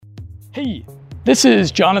Hey, this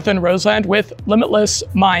is Jonathan Roseland with Limitless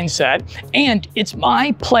Mindset, and it's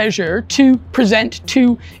my pleasure to present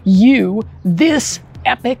to you this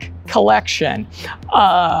epic collection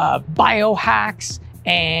of biohacks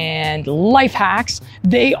and life hacks.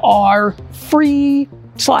 They are free/cheap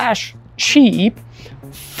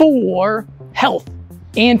for health,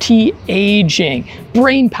 anti-aging,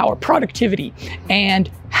 brain power, productivity,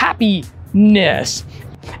 and happiness.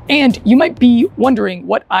 And you might be wondering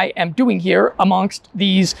what I am doing here amongst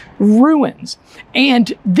these ruins.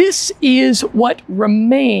 And this is what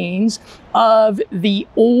remains of the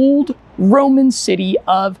old Roman city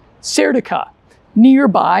of Serdica,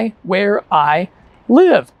 nearby where I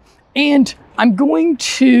live. And I'm going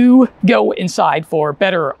to go inside for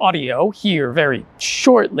better audio here very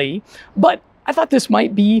shortly, but I thought this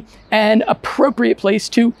might be an appropriate place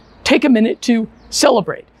to take a minute to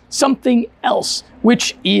celebrate something else,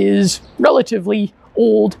 which is relatively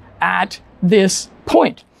old at this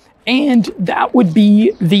point. And that would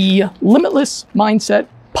be the Limitless Mindset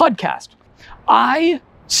podcast. I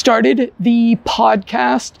started the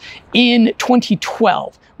podcast in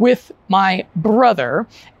 2012 with my brother,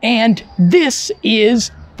 and this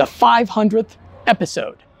is the 500th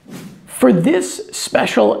episode. For this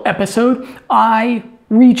special episode, I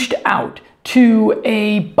reached out to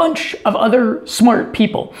a bunch of other smart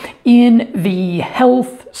people in the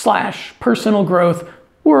health/personal growth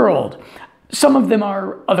world. Some of them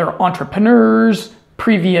are other entrepreneurs,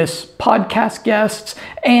 previous podcast guests,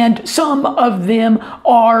 and some of them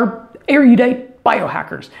are erudite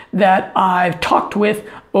biohackers that I've talked with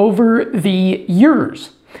over the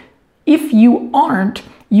years. If you aren't,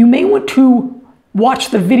 you may want to watch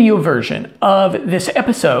the video version of this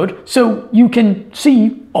episode so you can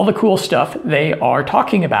see all the cool stuff they are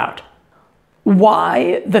talking about.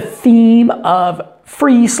 Why the theme of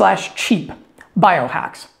free/cheap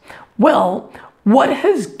biohacks? Well, what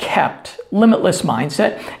has kept Limitless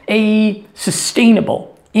Mindset a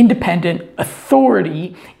sustainable, independent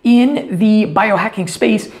authority in the biohacking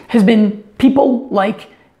space has been people like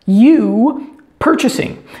you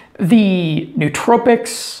purchasing the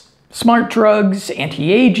nootropics, smart drugs,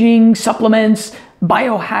 anti-aging, supplements,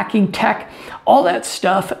 biohacking tech, all that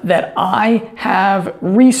stuff that I have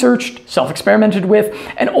researched, self-experimented with,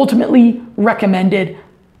 and ultimately recommended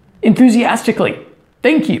enthusiastically.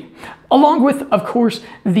 Thank you. Along with, of course,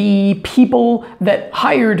 the people that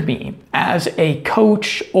hired me as a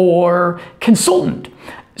coach or consultant.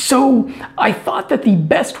 So I thought that the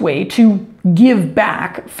best way to give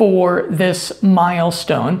back for this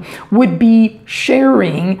milestone would be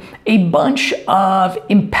sharing a bunch of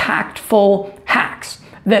impactful hacks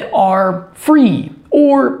that are free,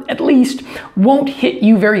 or at least won't hit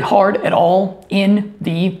you very hard at all in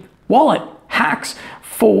the wallet. Hacks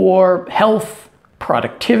for health,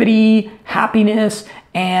 productivity, happiness,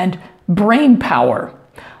 and brain power.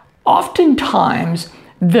 Oftentimes,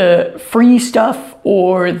 the free stuff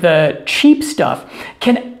or the cheap stuff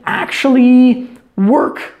can actually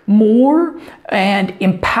work more and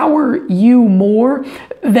empower you more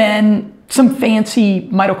than some fancy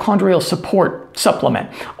mitochondrial support supplement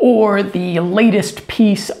or the latest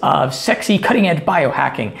piece of sexy cutting-edge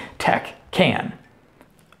biohacking tech can.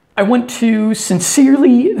 I want to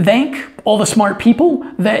sincerely thank all the smart people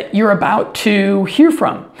that you're about to hear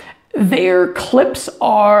from. Their clips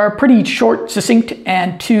are pretty short, succinct,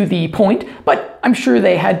 and to the point, but I'm sure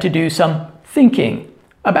they had to do some thinking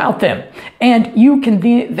about them. And you can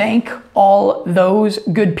thank all those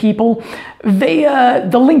good people via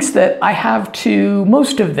the links that I have to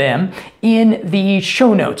most of them in the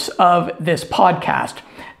show notes of this podcast.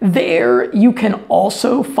 There you can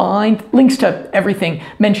also find links to everything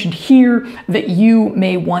mentioned here that you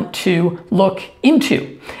may want to look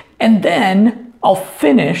into. And then I'll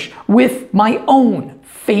finish with my own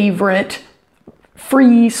favorite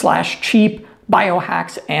free/cheap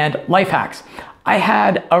biohacks and life hacks. I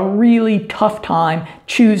had a really tough time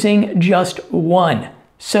choosing just one,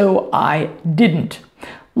 so I didn't.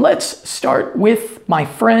 Let's start with my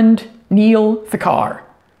friend Neil Thakar.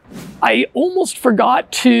 I almost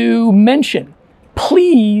forgot to mention,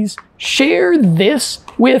 please share this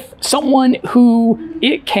with someone who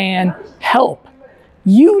it can help.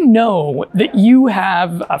 You know that you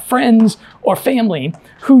have friends or family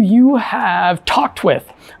who you have talked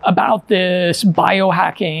with about this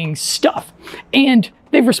biohacking stuff, and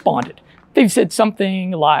they've responded. They've said something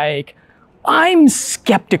like, I'm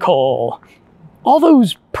skeptical. All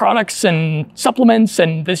those products and supplements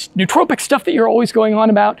and this nootropic stuff that you're always going on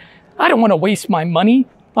about, I don't want to waste my money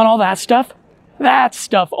on all that stuff. That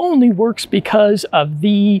stuff only works because of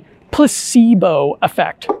the placebo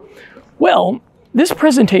effect. Well, this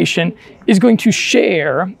presentation is going to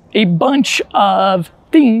share a bunch of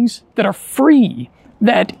things that are free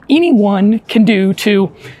that anyone can do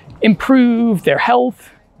to improve their health,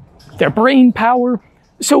 their brain power.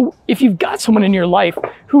 So if you've got someone in your life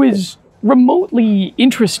who is remotely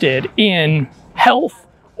interested in health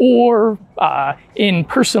or in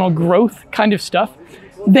personal growth kind of stuff,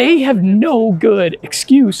 they have no good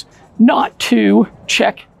excuse not to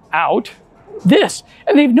check out this.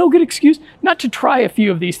 And they have no good excuse not to try a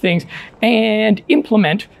few of these things and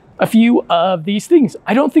implement a few of these things.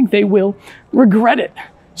 I don't think they will regret it.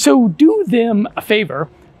 So do them a favor,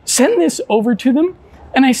 send this over to them,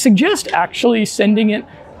 and I suggest actually sending it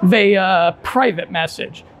via private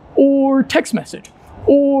message or text message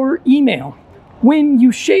or email. When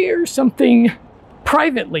you share something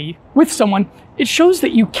privately with someone, it shows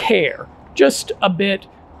that you care just a bit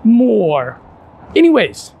more.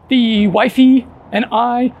 Anyways, the wifey and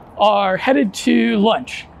I are headed to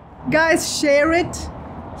lunch. Guys, share it.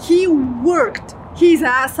 He worked his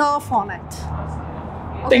ass off on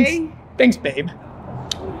it. Okay? Thanks, babe.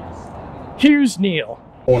 Here's Neil.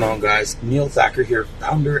 What's going on, guys? Neil Thacker here,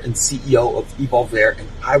 founder and CEO of Evolvair, and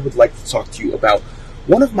I would like to talk to you about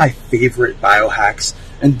one of my favorite biohacks,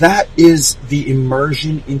 and that is the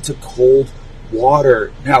immersion into cold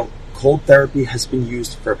water. Now, cold therapy has been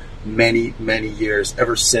used for many, many years,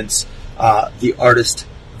 ever since the artist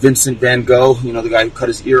Vincent van Gogh, the guy who cut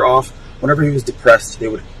his ear off. Whenever he was depressed, they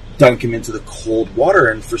would dunk him into the cold water,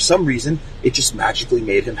 and for some reason, it just magically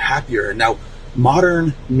made him happier. And now,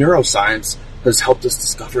 modern neuroscience has helped us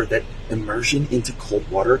discover that immersion into cold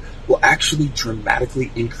water will actually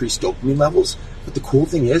dramatically increase dopamine levels. But the cool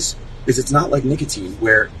thing is it's not like nicotine,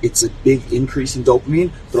 where it's a big increase in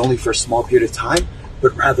dopamine, but only for a small period of time,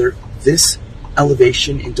 but rather this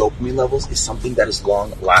elevation in dopamine levels is something that is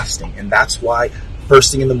long lasting. And that's why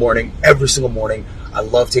first thing in the morning, every single morning, I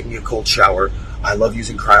love taking a cold shower. I love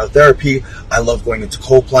using cryotherapy. I love going into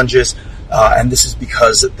cold plunges. And this is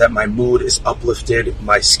because that my mood is uplifted,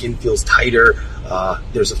 my skin feels tighter.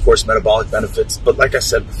 There's of course metabolic benefits, but like I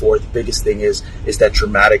said before, the biggest thing is that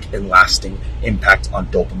dramatic and lasting impact on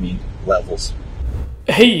dopamine levels.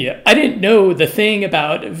 Hey, I didn't know the thing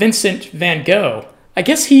about Vincent van Gogh. I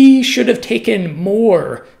guess he should have taken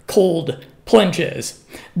more cold plunges.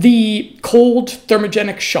 The cold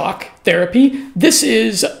thermogenic shock therapy, this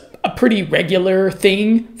is a pretty regular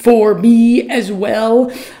thing for me as well.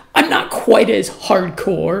 I'm not quite as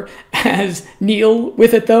hardcore as Neil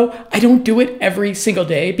with it though. I don't do it every single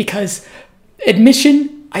day because,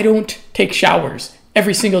 admission, I don't take showers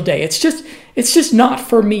every single day. It's just not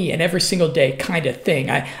for me an every single day kind of thing.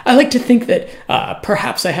 I like to think that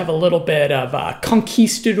perhaps I have a little bit of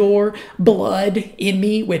conquistador blood in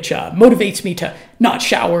me, which motivates me to not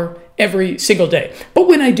shower every single day. But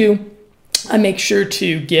when I do, I make sure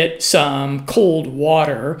to get some cold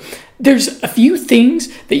water. There's a few things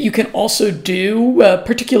that you can also do,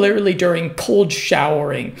 particularly during cold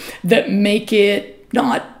showering, that make it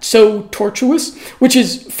not so tortuous, which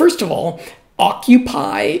is, first of all,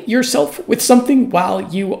 occupy yourself with something while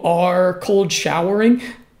you are cold showering.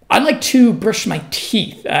 I like to brush my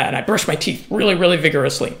teeth, and I brush my teeth really, really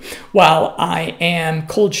vigorously while I am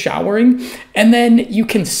cold showering. And then you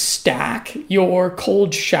can stack your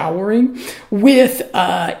cold showering with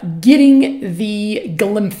getting the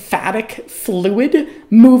glymphatic fluid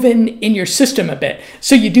moving in your system a bit.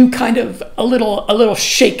 So you do kind of a little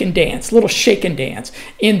shake and dance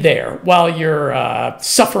in there while you're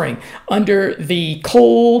suffering under the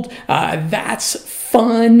cold. That's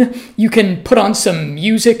fun. You can put on some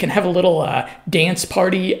music and have a little dance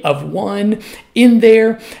party of one in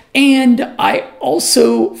there. And I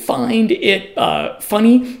also find it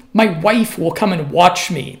funny. My wife will come and watch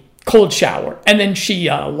me cold shower, and then she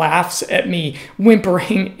laughs at me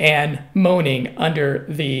whimpering and moaning under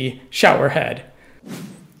the shower head.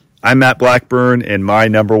 I'm Matt Blackburn, and my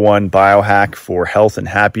number one biohack for health and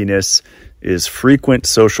happiness is frequent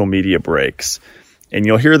social media breaks. And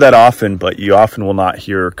you'll hear that often, but you often will not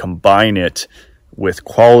hear combine it with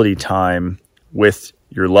quality time with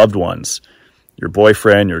your loved ones, your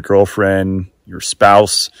boyfriend, your girlfriend, your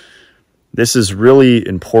spouse. This is really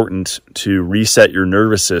important to reset your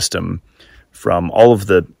nervous system from all of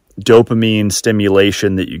the dopamine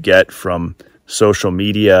stimulation that you get from social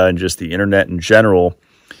media and just the internet in general.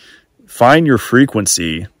 Find your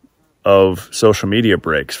frequency of social media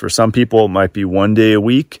breaks. For some people, it might be one day a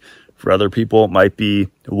week. For other people, it might be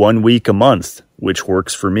 1 week a month, which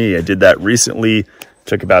works for me. I did that recently,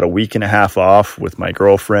 took about a week and a half off with my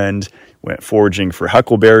girlfriend, went foraging for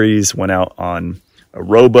huckleberries, went out on a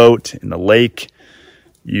rowboat in the lake,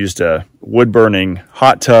 used a wood-burning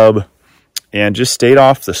hot tub, and just stayed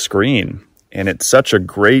off the screen. And it's such a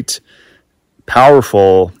great,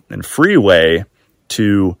 powerful, and free way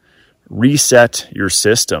to reset your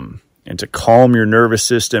system and to calm your nervous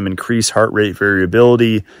system, increase heart rate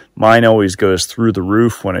variability. Mine always goes through the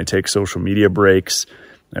roof when I take social media breaks.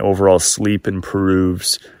 My overall sleep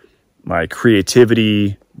improves, my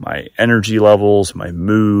creativity, my energy levels, my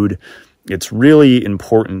mood. It's really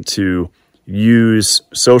important to use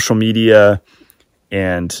social media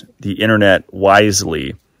and the internet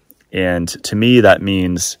wisely. And to me, that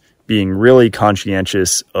means being really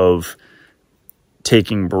conscientious of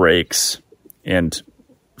taking breaks and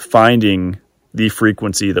finding the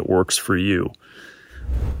frequency that works for you.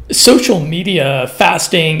 Social media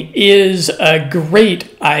fasting is a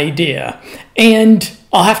great idea, and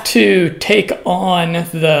I'll have to take on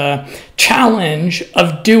the challenge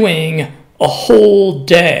of doing a whole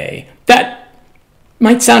day. That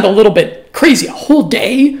might sound a little bit crazy. A whole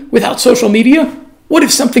day without social media? What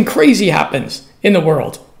if something crazy happens in the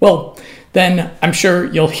world? Well, then I'm sure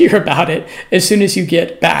you'll hear about it as soon as you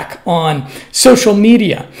get back on social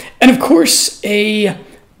media. And of course, a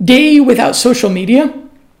day without social media,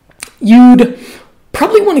 you'd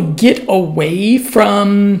probably want to get away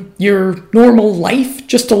from your normal life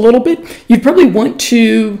just a little bit. You'd probably want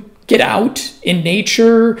to get out in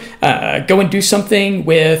nature, go and do something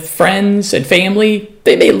with friends and family.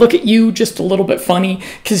 They may look at you just a little bit funny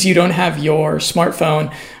because you don't have your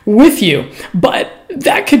smartphone with you, but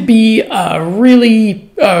that could be a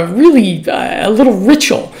little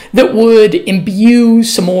ritual that would imbue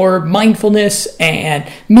some more mindfulness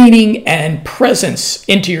and meaning and presence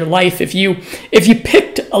into your life. If you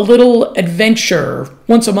picked a little adventure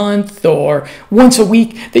once a month or once a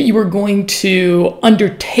week that you were going to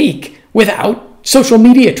undertake without social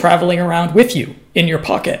media traveling around with you in your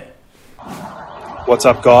pocket. What's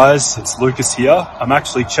up, guys? It's Lucas here. I'm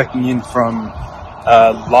actually checking in from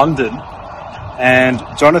London, and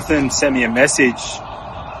Jonathan sent me a message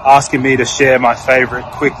asking me to share my favorite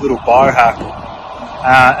quick little biohack.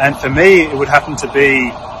 And for me, it would happen to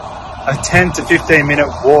be a 10 to 15 minute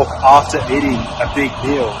walk after eating a big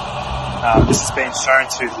meal. This has been shown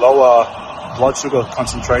to lower blood sugar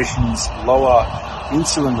concentrations, lower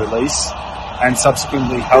insulin release, and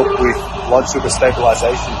subsequently help with blood sugar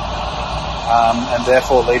stabilization, and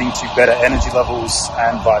therefore leading to better energy levels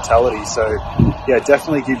and vitality. So yeah,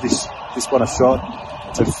 definitely give this one a shot.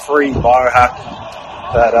 It's a free biohack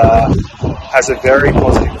that has a very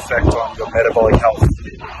positive effect on your metabolic health.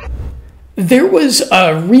 There was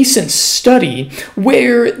a recent study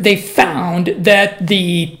where they found that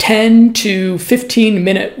the 10 to 15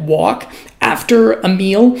 minute walk after a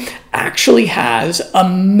meal actually has a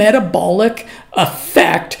metabolic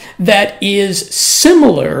effect that is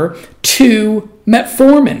similar to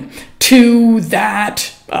metformin, to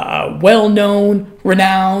that well-known,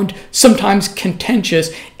 renowned, sometimes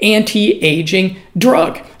contentious anti-aging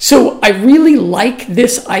drug. So I really like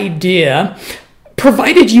this idea,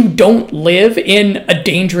 provided you don't live in a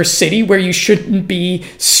dangerous city where you shouldn't be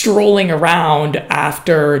strolling around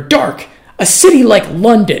after dark. A city like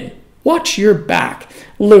London, watch your back.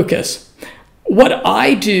 Lucas, what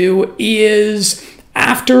I do is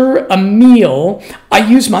after a meal, I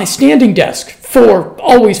use my standing desk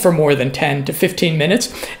always for more than 10 to 15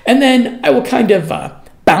 minutes, and then I will kind of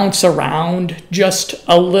bounce around just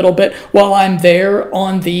a little bit while I'm there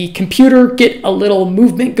on the computer, get a little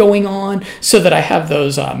movement going on so that I have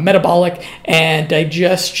those metabolic and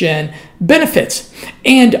digestion benefits.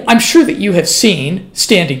 And I'm sure that you have seen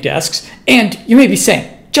standing desks, and you may be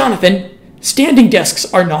saying, Jonathan, standing desks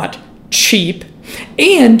are not cheap.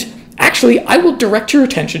 And actually, I will direct your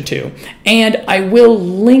attention to, and I will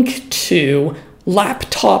link to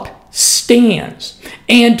laptop stands.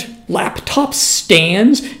 And laptop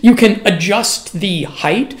stands, you can adjust the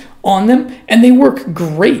height on them, and they work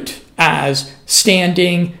great as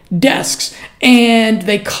standing desks. And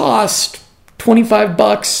they cost $25,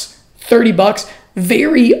 $30,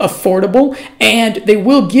 very affordable, and they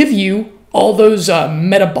will give you all those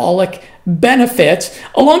metabolic benefits,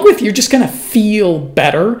 along with you're just going to feel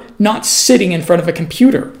better not sitting in front of a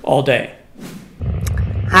computer all day.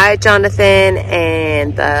 Hi, Jonathan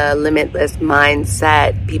and the Limitless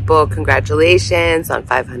Mindset people. Congratulations on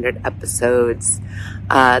 500 episodes.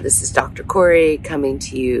 This is Dr. Corey coming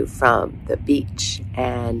to you from the beach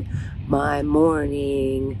and my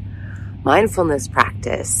morning mindfulness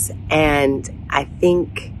practice. And I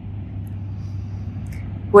think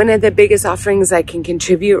one of the biggest offerings I can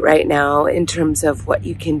contribute right now in terms of what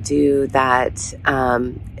you can do that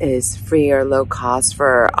is free or low cost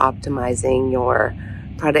for optimizing your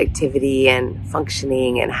productivity and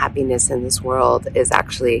functioning and happiness in this world is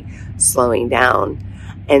actually slowing down,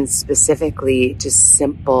 and specifically just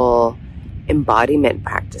simple embodiment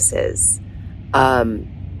practices.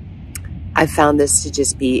 I found this to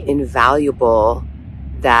just be invaluable,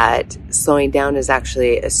 that slowing down is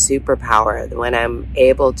actually a superpower. When I'm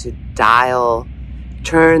able to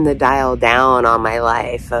turn the dial down on my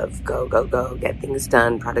life of go, go, go, get things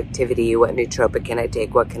done, productivity, what nootropic can I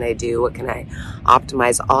take, what can I do, what can I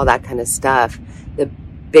optimize, all that kind of stuff. The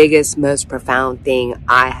biggest, most profound thing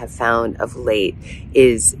I have found of late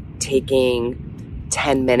is taking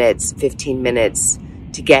 10 minutes, 15 minutes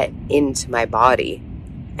to get into my body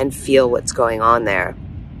and feel what's going on there.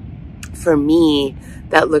 For me,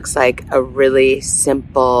 that looks like a really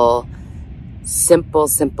simple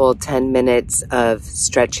 10 minutes of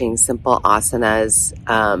stretching, simple asanas.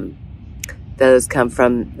 Those come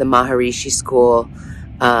from the Maharishi school.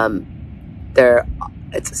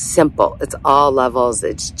 It's simple. It's all levels.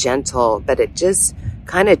 It's gentle, but it just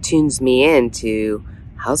kind of tunes me into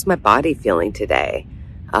how's my body feeling today?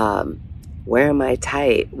 Where am I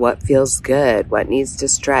tight? What feels good? What needs to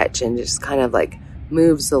stretch? And just kind of like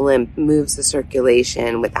moves the lymph, moves the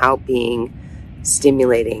circulation without being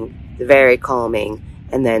stimulating, very calming.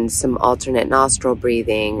 And then some alternate nostril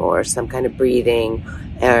breathing or some kind of breathing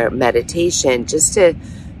or meditation, just to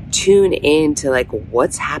tune into like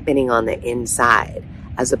what's happening on the inside,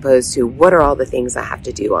 as opposed to what are all the things I have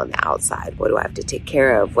to do on the outside? What do I have to take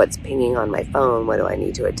care of? What's pinging on my phone? What do I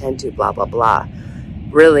need to attend to? Blah, blah, blah.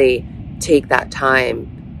 Really take that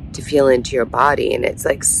time to feel into your body, and it's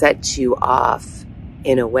like sets you off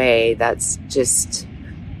in a way that's just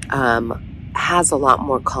has a lot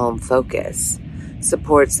more calm focus,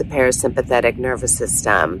 supports the parasympathetic nervous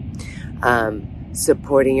system,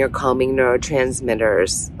 supporting your calming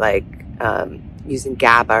neurotransmitters like using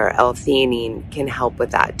GABA or L-theanine can help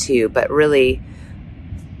with that too. But really,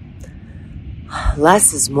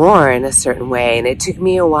 less is more in a certain way, and it took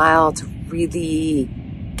me a while to really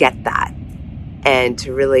get that and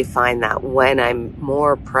to really find that when I'm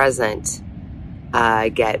more present, I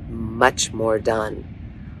get much more done.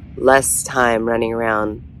 Less time running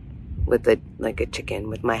around with like a chicken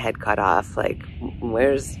with my head cut off, like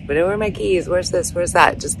where are my keys, where's this, where's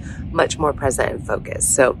that, just much more present and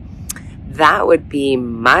focused. So that would be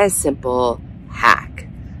my simple hack.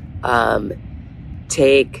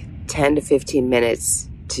 Take 10 to 15 minutes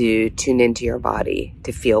to tune into your body,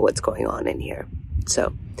 to feel what's going on in here.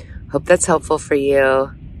 So hope that's helpful for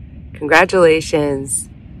you. Congratulations.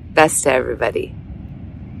 Best to everybody.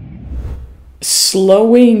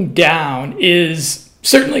 Slowing down is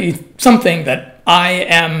certainly something that I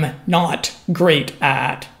am not great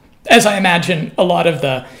at, as I imagine a lot of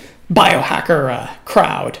the biohacker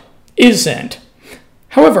crowd isn't.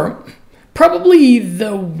 However, probably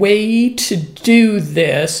the way to do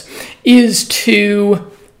this is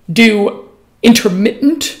to do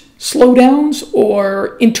intermittent slowdowns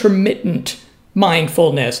or intermittent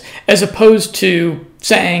mindfulness, as opposed to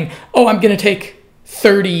saying, oh, I'm going to take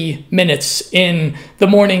 30 minutes in the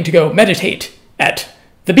morning to go meditate at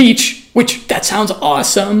the beach, which that sounds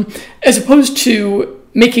awesome, as opposed to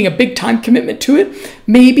making a big time commitment to it.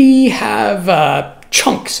 Maybe have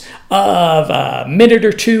chunks of a minute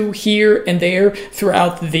or two here and there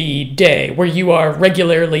throughout the day where you are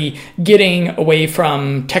regularly getting away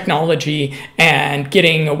from technology and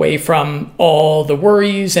getting away from all the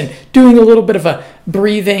worries and doing a little bit of a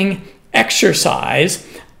breathing exercise.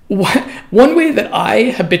 One way that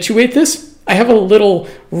I habituate this, I have a little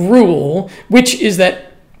rule, which is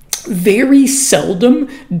that very seldom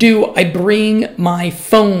do I bring my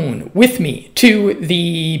phone with me to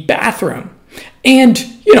the bathroom. And,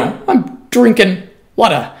 I'm drinking a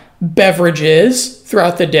lot of beverages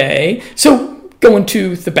throughout the day. So going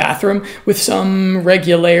to the bathroom with some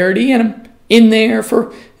regularity, and I'm in there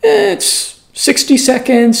for it's 60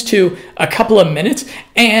 seconds to a couple of minutes.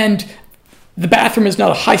 And the bathroom is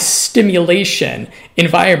not a high stimulation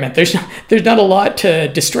environment. There's not a lot to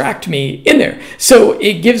distract me in there. So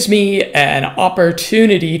it gives me an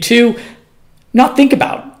opportunity to not think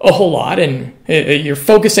about a whole lot, and you're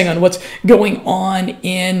focusing on what's going on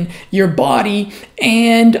in your body.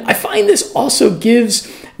 And I find this also gives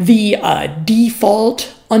the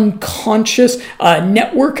default unconscious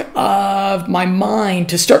network of my mind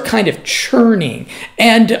to start kind of churning.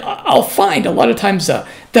 And I'll find a lot of times that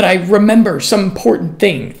I remember some important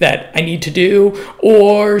thing that I need to do,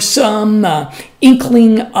 or some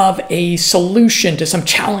inkling of a solution to some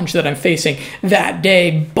challenge that I'm facing that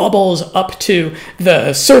day bubbles up to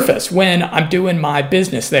the surface when I'm doing my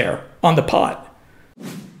business there on the pod.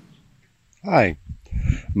 Hi.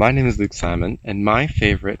 My name is Luke Simon, and my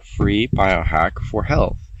favorite free biohack for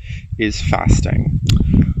health is fasting.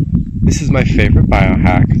 This is my favorite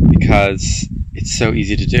biohack because it's so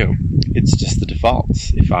easy to do. It's just the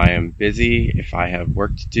default. If I am busy, if I have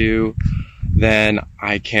work to do, then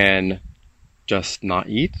I can just not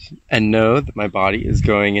eat and know that my body is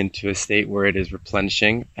going into a state where it is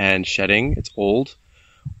replenishing and shedding its old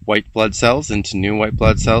white blood cells into new white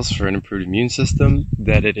blood cells for an improved immune system,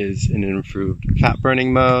 that it is in an improved fat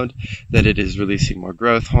burning mode, that it is releasing more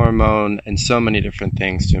growth hormone, and so many different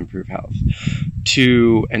things to improve health.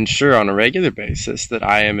 To ensure on a regular basis that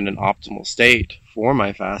I am in an optimal state for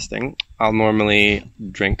my fasting, I'll normally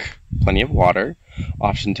drink plenty of water,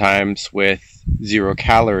 oftentimes with 0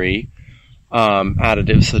 calorie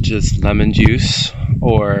additives such as lemon juice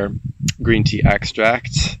or green tea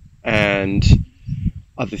extract and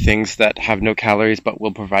other things that have no calories but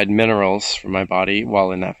will provide minerals for my body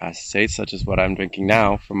while in that fasted state, such as what I'm drinking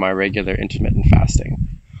now from my regular intermittent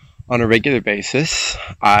fasting. On a regular basis,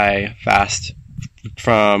 I fast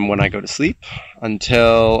from when I go to sleep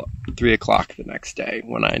until 3 o'clock the next day,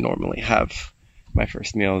 when I normally have my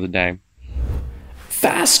first meal of the day.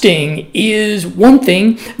 Fasting is one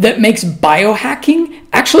thing that makes biohacking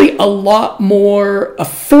actually a lot more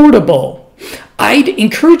affordable. I'd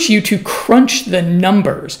encourage you to crunch the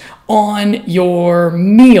numbers on your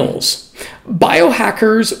meals.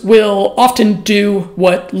 Biohackers will often do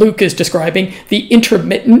what Luke is describing, the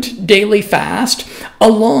intermittent daily fast,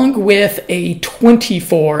 along with a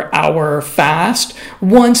 24-hour fast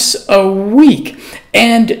once a week.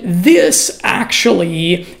 And this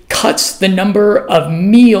actually cuts the number of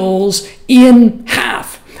meals in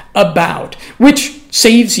half, about, which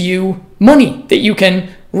saves you money that you can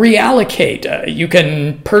reallocate. You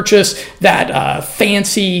can purchase that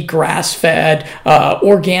fancy grass-fed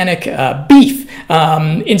organic beef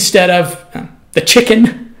instead of the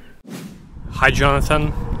chicken. Hi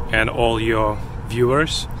Jonathan and all your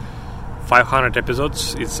viewers. 500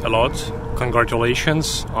 episodes, it's a lot.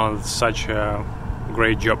 Congratulations on such a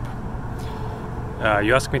great job.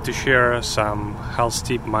 You asked me to share some health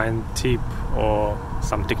tip, mind tip, or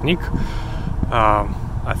some technique.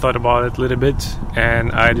 I thought about it a little bit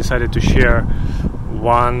and I decided to share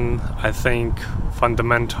one, I think,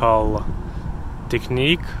 fundamental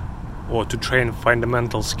technique or to train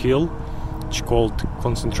fundamental skill, which is called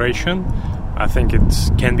concentration. I think it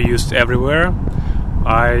can be used everywhere.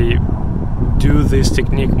 I do this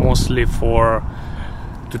technique mostly to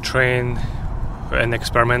train and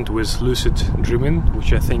experiment with lucid dreaming,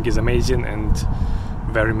 which I think is amazing and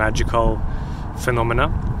very magical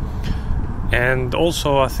phenomena. And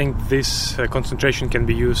also I think this concentration can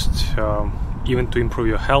be used even to improve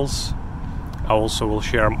your health. I also will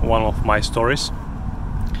share one of my stories.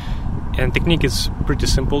 And technique is pretty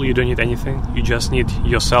simple. You don't need anything. You just need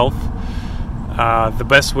yourself. The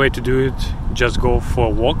best way to do it, just go for a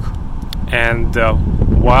walk. And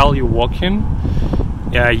while you're walking,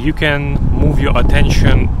 you can move your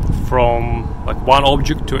attention from like one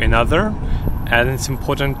object to another. And it's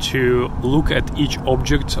important to look at each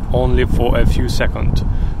object only for a few seconds.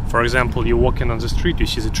 For example, you're walking on the street, you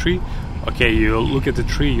see the tree. Okay, you look at the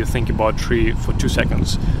tree, you think about tree for 2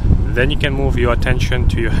 seconds. Then you can move your attention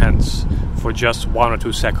to your hands for just 1 or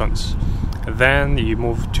 2 seconds. Then you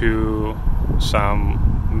move to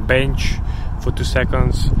some bench for 2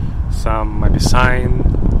 seconds, some maybe sign,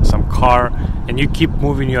 some car, and you keep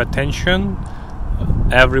moving your attention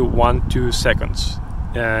every 1-2 seconds.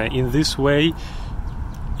 In this way,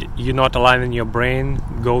 you're not allowing your brain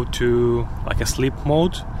go to like a sleep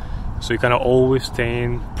mode, so you kind of always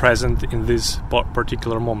staying present in this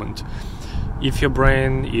particular moment. If your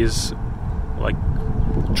brain is like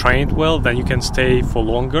trained well, then you can stay for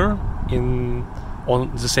longer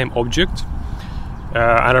on the same object.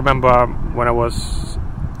 I remember when I was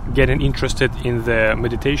getting interested in the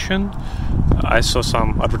meditation, I saw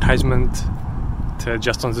some advertisement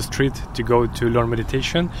just on the street to go to learn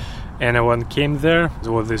meditation, and when I came there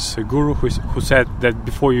was this guru who said that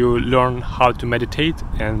before you learn how to meditate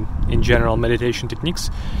and in general meditation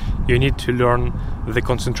techniques, you need to learn the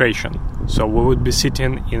concentration. So we would be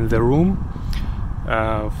sitting in the room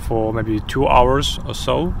for maybe 2 hours or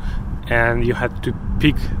so, and you had to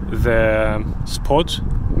pick the spot,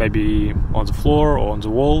 maybe on the floor or on the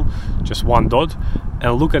wall, just one dot,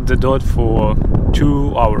 and look at the dot for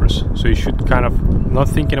 2 hours. So you should kind of not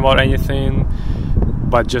thinking about anything,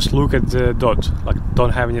 but just look at the dot, like don't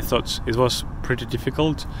have any thoughts. It was pretty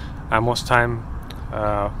difficult. Most time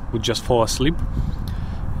would just fall asleep.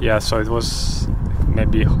 Yeah, so it was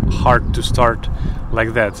maybe hard to start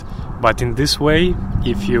like that. But in this way,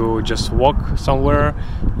 if you just walk somewhere,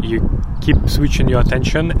 you keep switching your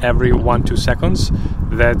attention every 1-2 seconds.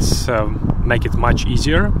 That's make it much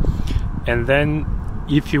easier. And then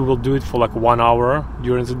if you will do it for like 1 hour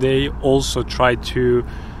during the day, also try to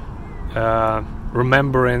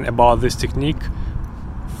remembering about this technique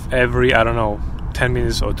every, I don't know, 10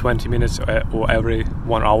 minutes or 20 minutes or every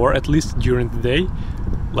 1 hour at least during the day.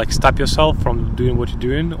 Like stop yourself from doing what you're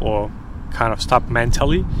doing, or kind of stop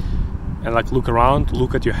mentally and like look around,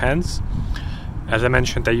 look at your hands. As I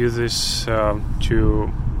mentioned, I use this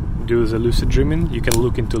to do the lucid dreaming. You can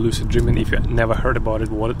look into lucid dreaming if you never heard about it,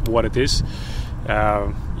 what it is.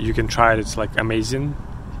 You can try it. It's like amazing.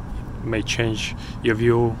 It may change your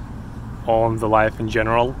view on the life in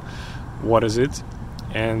general. What is it?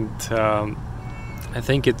 And I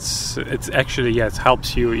think it's actually, it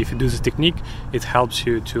helps you. If you do this technique, it helps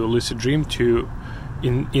you to lucid dream, to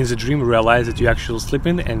in the dream realize that you're actually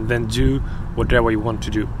sleeping, and then do whatever you want to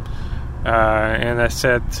do. And I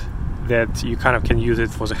said that you kind of can use it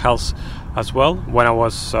for the health as well. When I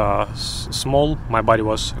was small, my body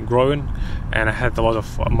was growing and I had a lot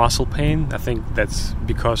of muscle pain. I think that's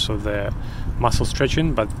because of the muscle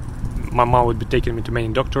stretching, but my mom would be taking me to many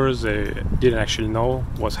doctors. They didn't actually know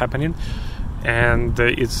what's happening, and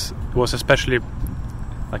it was especially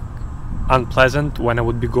like unpleasant when I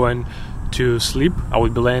would be going to sleep. I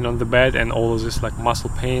would be laying on the bed and all of this like muscle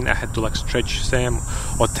pain, I had to like stretch them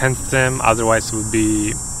or tense them, otherwise it would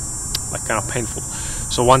be like kind of painful.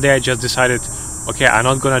 So one day I just decided, okay, I'm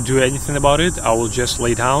not gonna do anything about it. I will just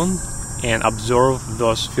lay down and observe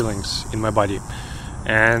those feelings in my body.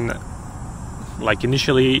 And like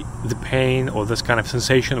initially the pain or this kind of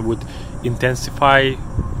sensation would intensify,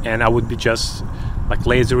 and I would be just like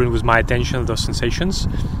lasering with my attention on those sensations.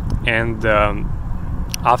 And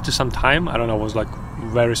after some time, I don't know, it was like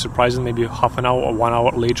very surprising, maybe half an hour or 1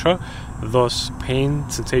 hour later, those pain,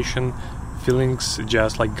 sensation, feelings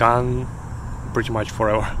just like gone pretty much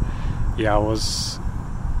forever. Yeah, I was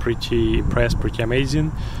pretty impressed, pretty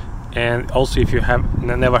amazing. And also, if you have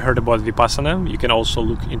never heard about Vipassana, you can also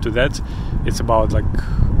look into that. It's about like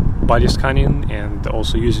body scanning and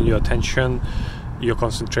also using your attention, your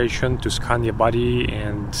concentration to scan your body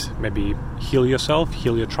and maybe heal yourself,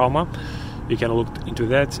 heal your trauma. You can look into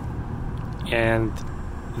that, and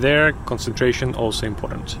there concentration also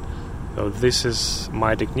important. So this is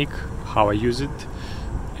my technique, how I use it,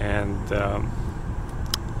 and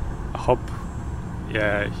I hope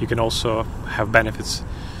you can also have benefits,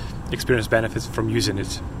 experience benefits from using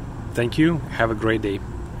it. Thank you. Have a great day.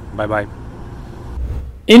 Bye-bye.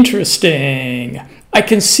 Interesting. I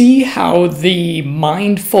can see how the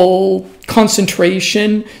mindful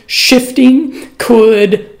concentration shifting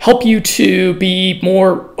could help you to be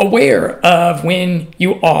more aware of when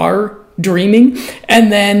you are dreaming, and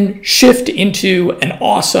then shift into an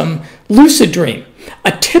awesome lucid dream.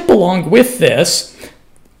 A tip along with this: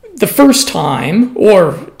 the first time,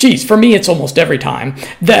 or for me it's almost every time,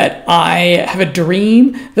 that I have a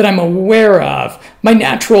dream that I'm aware of, my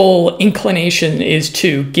natural inclination is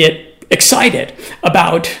to get excited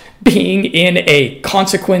about being in a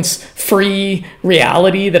consequence-free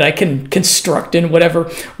reality that I can construct in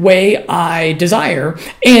whatever way I desire.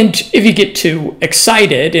 And if you get too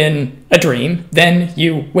excited in a dream, then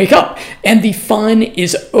you wake up and the fun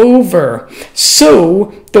is over.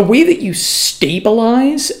 So the way that you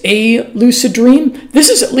stabilize a lucid dream, this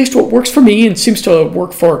is at least what works for me and seems to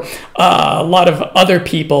work for a lot of other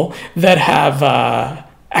people that have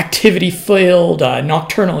activity-filled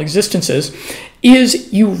nocturnal existences,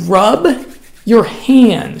 is you rub your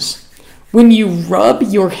hands. When you rub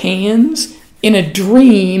your hands in a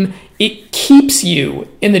dream, it keeps you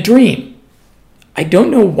in the dream. I don't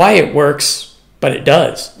know why it works, but it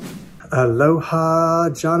does. Aloha,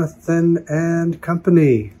 Jonathan and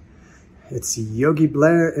company. It's Yogi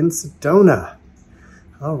Blair in Sedona.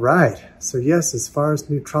 All right. So yes, as far as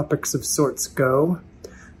nootropics of sorts go,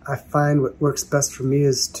 I find what works best for me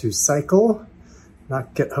is to cycle,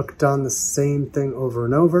 not get hooked on the same thing over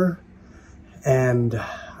and over. And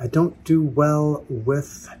I don't do well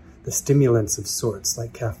with the stimulants of sorts,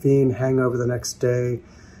 like caffeine, hangover the next day,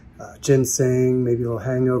 ginseng, maybe a little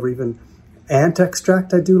hangover, even ant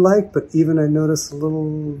extract I do like, but even I notice a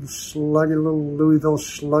little Louisville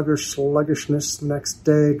sluggishness next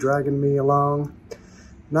day dragging me along.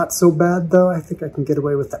 Not so bad though, I think I can get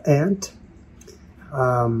away with the ant.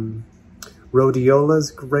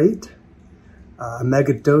 Rhodiola great. A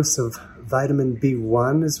mega dose of vitamin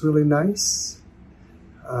B1 is really nice.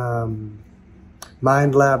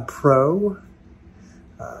 MindLab Pro,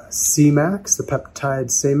 C-Max, the peptide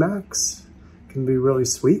C-Max, can be really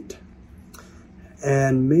sweet.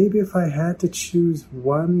 And maybe if I had to choose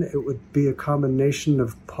one, it would be a combination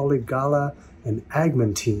of Polygala and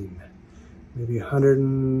Agmatine. Maybe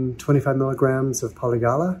 125 milligrams of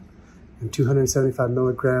Polygala and 275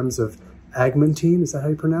 milligrams of Agmatine. Is that how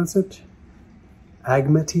you pronounce it?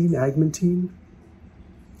 Agmatine?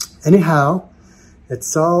 Anyhow,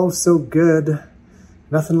 it's all so good.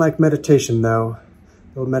 Nothing like meditation, though.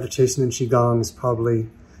 Though meditation and Qigong is probably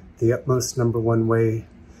the utmost #1 way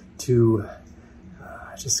to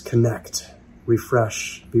just connect,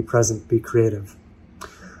 refresh, be present, be creative.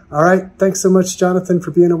 All right. Thanks so much, Jonathan,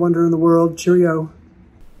 for being a wonder in the world. Cheerio.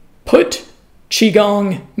 Put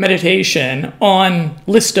Qigong meditation on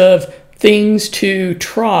list of things to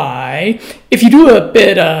try. If you do a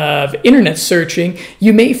bit of internet searching,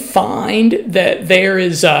 you may find that there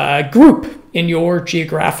is a group in your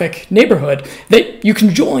geographic neighborhood that you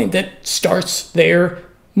can join that starts their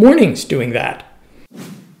mornings doing that.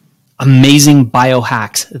 Amazing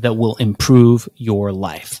biohacks that will improve your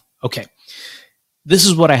life. Okay, this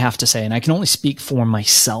is what I have to say, and I can only speak for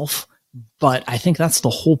myself, but I think that's the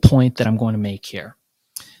whole point that I'm going to make here.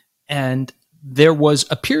 And there was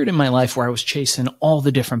a period in my life where I was chasing all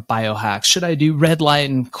the different biohacks. Should I do red light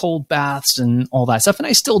and cold baths and all that stuff? And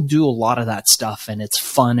I still do a lot of that stuff, and it's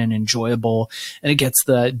fun and enjoyable, and it gets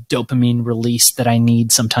the dopamine release that I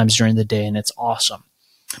need sometimes during the day, and it's awesome.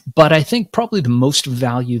 But I think probably the most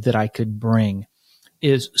value that I could bring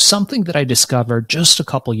is something that I discovered just a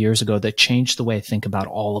couple years ago that changed the way I think about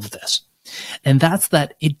all of this. And that's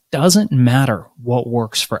that it doesn't matter what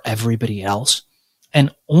works for everybody else,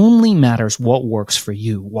 and only matters what works for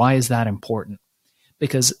you. Why is that important?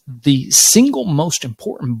 Because the single most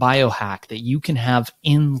important biohack that you can have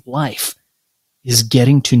in life is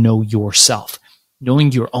getting to know yourself,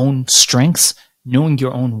 knowing your own strengths, knowing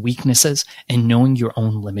your own weaknesses, and knowing your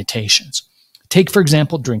own limitations. Take, for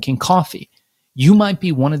example, drinking coffee. You might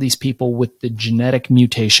be one of these people with the genetic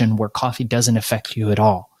mutation where coffee doesn't affect you at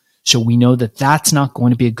all. So we know that that's not going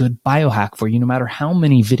to be a good biohack for you, no matter how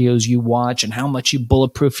many videos you watch and how much you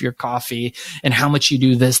bulletproof your coffee and how much you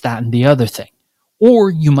do this, that, and the other thing. Or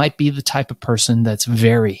you might be the type of person that's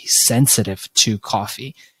very sensitive to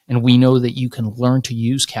coffee, and we know that you can learn to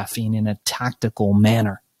use caffeine in a tactical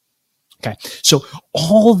manner. Okay, so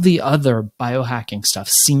all the other biohacking stuff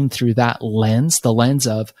seen through that lens, the lens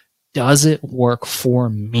of, does it work for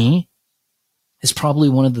me, is probably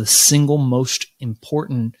one of the single most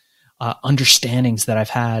important understandings that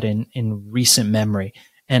I've had in recent memory.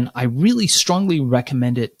 And I really strongly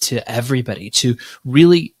recommend it to everybody to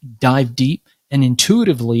really dive deep and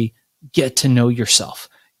intuitively get to know yourself.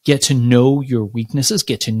 Get to know your weaknesses,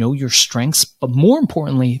 get to know your strengths, but more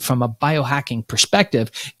importantly, from a biohacking perspective,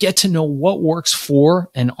 get to know what works for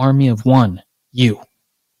an army of one, you.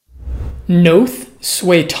 Noth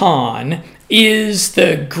Swaiton is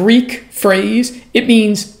the Greek phrase. It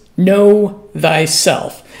means know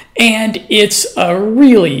thyself. And it's a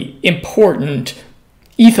really important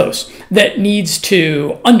ethos that needs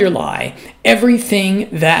to underlie everything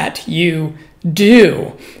that you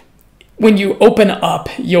do. When you open up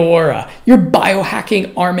your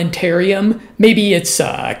biohacking armamentarium, maybe it's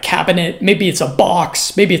a cabinet, maybe it's a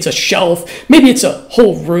box, maybe it's a shelf, maybe it's a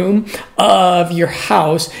whole room of your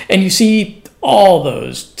house, and you see all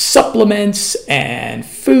those supplements and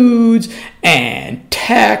foods and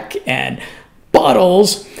tech and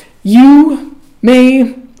bottles, you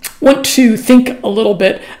may want to think a little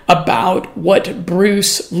bit about what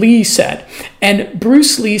Bruce Lee said. And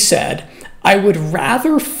Bruce Lee said, I would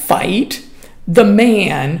rather fight the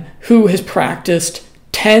man who has practiced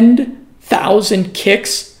 10,000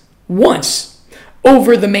 kicks once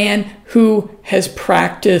over the man who has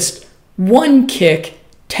practiced one kick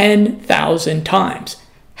 10,000 times.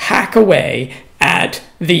 Hack away at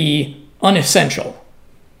the unessential.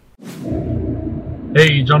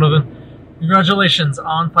 Hey, Jonathan. Congratulations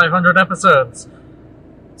on 500 episodes.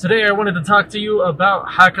 Today I wanted to talk to you about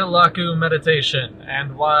Hakalaku meditation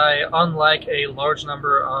and why, unlike a large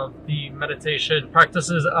number of the meditation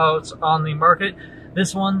practices out on the market,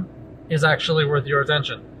 this one is actually worth your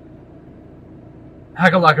attention.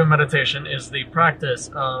 Hakalaku meditation is the practice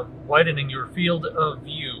of widening your field of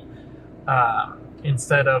view.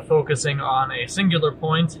 Instead of focusing on a singular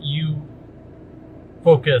point, you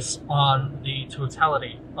focus on the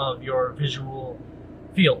totality of your visual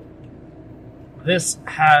field. This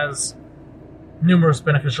has numerous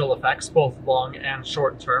beneficial effects, both long and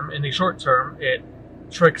short term. In the short term, it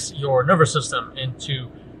tricks your nervous system into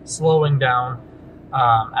slowing down,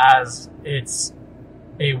 as it's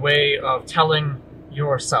a way of telling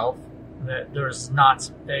yourself that there's not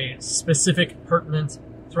a specific pertinent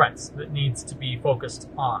threat that needs to be focused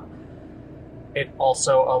on. it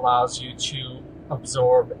also allows you to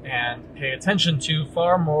absorb and pay attention to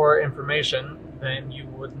far more information than you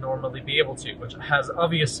would normally be able to, which has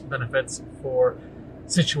obvious benefits for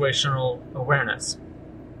situational awareness.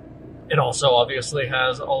 It also obviously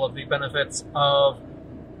has all of the benefits of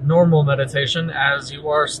normal meditation, as you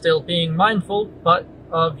are still being mindful, but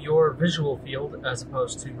of your visual field as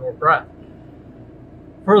opposed to your breath.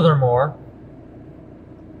 Furthermore,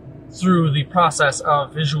 through the process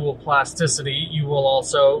of visual plasticity, you will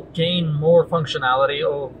also gain more functionality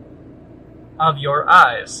of your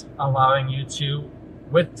eyes, allowing you to,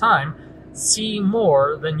 with time, see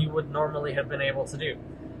more than you would normally have been able to do.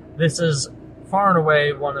 This is far and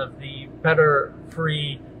away one of the better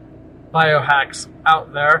free biohacks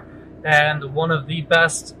out there, and one of the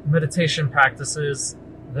best meditation practices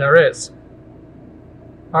there is.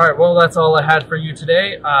 Alright, well, that's all I had for you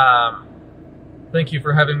today. Thank you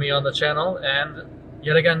for having me on the channel, and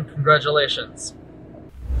yet again, congratulations.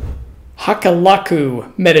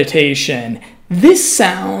 Hakalaku meditation. This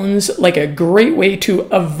sounds like a great way to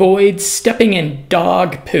avoid stepping in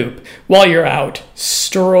dog poop while you're out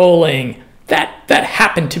strolling. That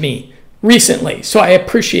happened to me recently, so I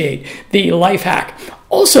appreciate the life hack.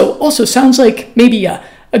 Also sounds like maybe a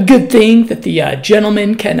good thing that the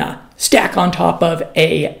gentleman can stack on top of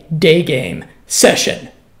a day game session.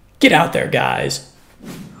 Get out there, guys.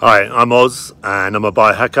 Hi, I'm Oz, and I'm a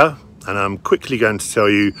biohacker, and I'm quickly going to tell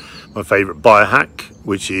you my favourite biohack,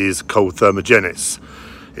 which is cold thermogenesis.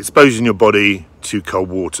 Exposing your body to cold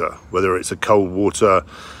water, whether it's a cold water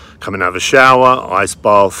coming out of a shower, ice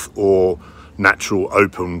bath, or natural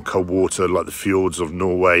open cold water like the fjords of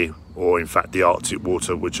Norway, or in fact the Arctic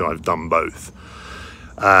water, which I've done both.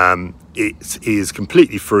 It is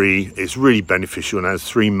completely free, it's really beneficial, and has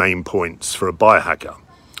three main points for a biohacker.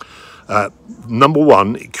 Number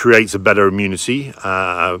one, it creates a better immunity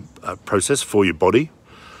process for your body.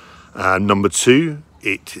 Number two,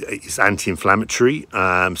 it's anti-inflammatory.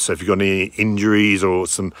 So if you've got any injuries or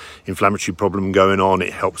some inflammatory problem going on,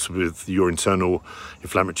 it helps with your internal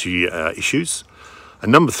inflammatory issues.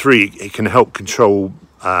 And number three, it can help control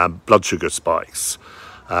blood sugar spikes.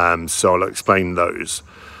 So I'll explain those.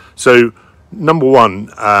 So number one,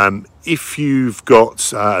 if you've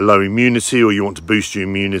got low immunity or you want to boost your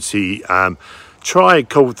immunity, try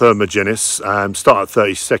cold thermogenesis. Start at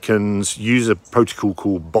 30 seconds. Use a protocol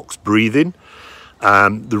called box breathing.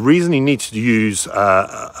 The reason you need to use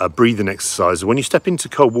a breathing exercise is when you step into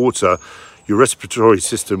cold water, your respiratory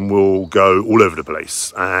system will go all over the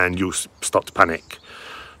place and you'll start to panic.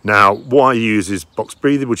 Now, what I use is box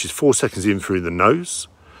breathing, which is 4 seconds in through the nose,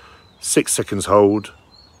 6 seconds hold,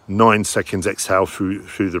 9 seconds exhale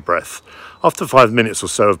through the breath. After 5 minutes or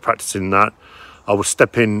so of practicing that, I will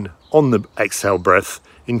step in on the exhale breath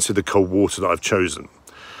into the cold water that I've chosen.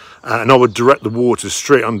 And I would direct the water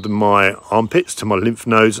straight under my armpits to my lymph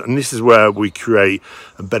nodes, and this is where we create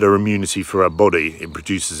a better immunity for our body. It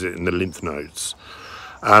produces it in the lymph nodes.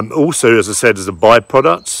 Also, as I said, as a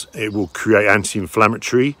byproduct, it will create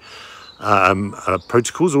anti-inflammatory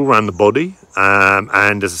protocols all around the body.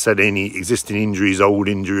 And as I said, any existing injuries, old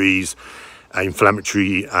injuries,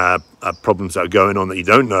 inflammatory problems that are going on that you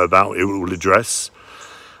don't know about, it will address.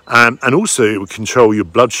 And also, it will control your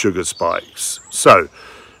blood sugar spikes. So,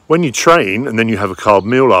 when you train and then you have a carb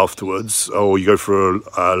meal afterwards, or you go for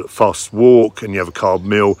a fast walk and you have a carb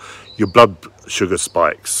meal, your blood sugar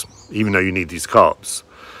spikes, even though you need these carbs.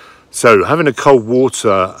 So having a cold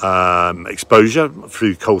water exposure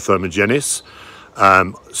through cold thermogenesis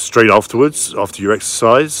straight afterwards, after your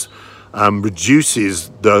exercise, reduces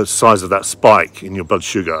the size of that spike in your blood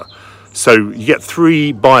sugar. So you get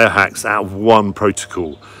 3 biohacks out of 1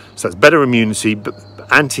 protocol. So it's better immunity,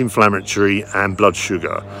 anti-inflammatory, and blood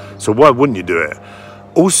sugar. So why wouldn't you do it?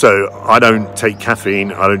 Also, I don't take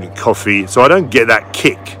caffeine, I don't drink coffee, so I don't get that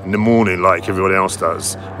kick in the morning like everybody else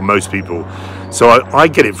does, or most people. So I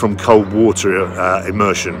get it from cold water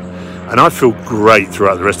immersion, and I feel great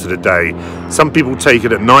throughout the rest of the day. Some people take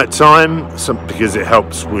it at night time, because it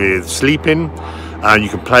helps with sleeping, and you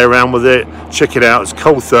can play around with it. Check it out, it's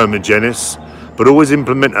cold thermogenesis. But always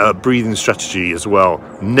implement a breathing strategy as well.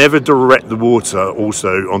 Never direct the water also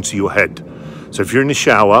onto your head. So if you're in the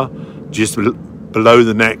shower, just below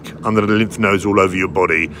the neck, under the lymph nodes, all over your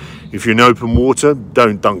body. If you're in open water,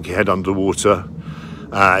 don't dunk your head underwater.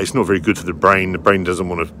 It's not very good for the brain. The brain doesn't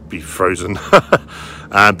want to be frozen.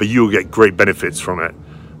 But you'll get great benefits from it.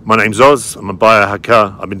 My name's Oz. I'm a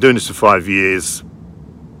biohacker. I've been doing this for 5 years.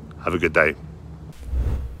 Have a good day.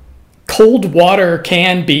 Cold water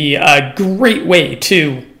can be a great way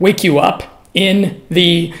to wake you up in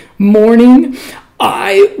the morning.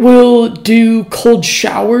 I will do cold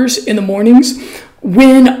showers in the mornings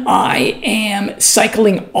when I am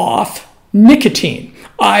cycling off nicotine.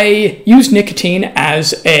 I use nicotine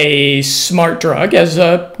as a smart drug, as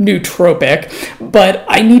a nootropic, but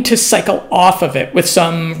I need to cycle off of it with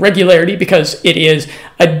some regularity because it is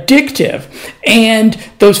addictive. And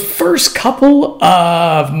those first couple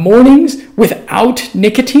of mornings without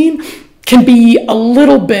nicotine can be a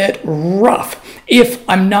little bit rough if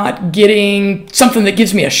I'm not getting something that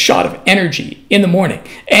gives me a shot of energy in the morning.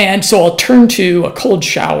 And so I'll turn to a cold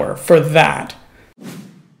shower for that.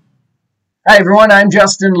 Hi everyone, I'm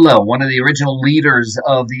Justin Lowe, one of the original leaders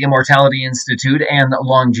of the Immortality Institute and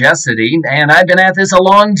Longevity, and I've been at this a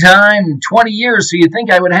long time, 20 years, so you'd think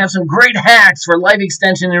I would have some great hacks for life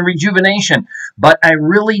extension and rejuvenation, but I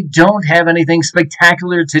really don't have anything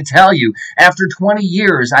spectacular to tell you. After 20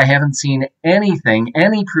 years, I haven't seen anything,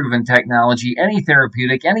 any proven technology, any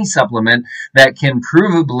therapeutic, any supplement that can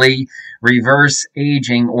provably reverse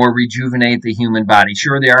aging or rejuvenate the human body.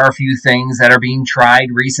 Sure, there are a few things that are being tried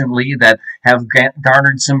recently that have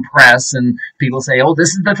garnered some press, and people say, oh, this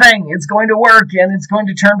is the thing, it's going to work, and it's going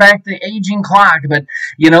to turn back the aging clock. But,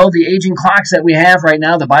 you know, the aging clocks that we have right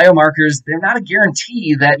now, the biomarkers, they're not a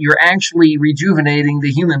guarantee that you're actually rejuvenating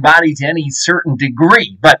the human body to any certain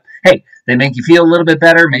degree. But, hey, they make you feel a little bit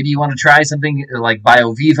better. Maybe you want to try something like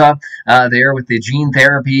BioViva there with the gene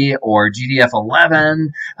therapy, or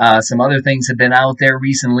GDF11. Some other things have been out there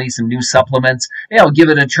recently, some new supplements. You know, give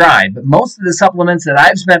it a try. But most of the supplements that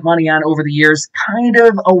I've spent money on over the years, kind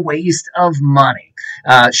of a waste of money.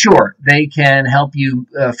 Sure, they can help you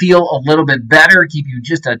feel a little bit better, keep you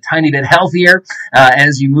just a tiny bit healthier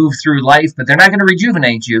as you move through life, but they're not going to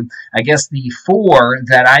rejuvenate you. I guess the 4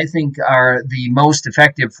 that I think are the most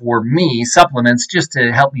effective for me, supplements, just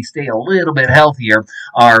to help me stay a little bit healthier,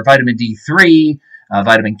 are vitamin D3,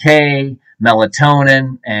 vitamin K,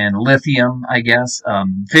 melatonin, and lithium, I guess.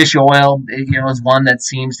 Fish oil, is one that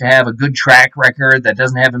seems to have a good track record, that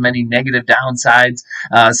doesn't have many negative downsides.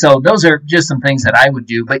 So those are just some things that I would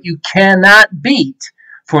do. But you cannot beat,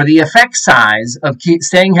 for the effect size of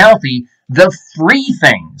staying healthy, the free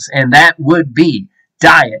things. And that would be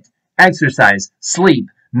diet, exercise, sleep,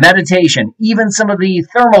 meditation, even some of the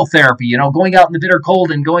thermal therapy, going out in the bitter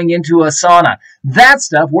cold and going into a sauna. That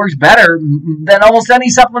stuff works better than almost any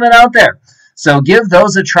supplement out there. So give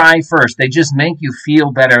those a try first. They just make you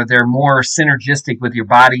feel better. They're more synergistic with your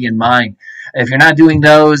body and mind. If you're not doing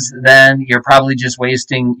those, then you're probably just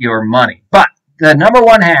wasting your money. But the number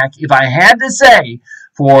one hack, if I had to say,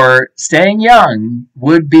 for staying young,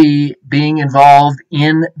 would be being involved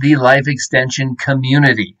in the life extension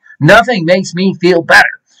community. Nothing makes me feel better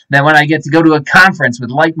than when I get to go to a conference with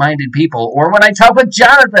like-minded people, or when I talk with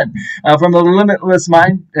Jonathan from the Limitless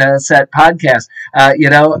Mindset podcast.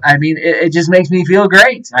 It just makes me feel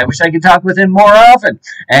great. I wish I could talk with him more often.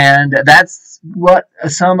 And that's what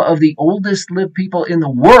some of the oldest lived people in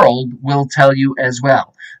the world will tell you as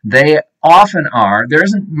well. They often are. There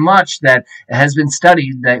isn't much that has been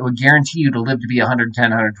studied that would guarantee you to live to be 110,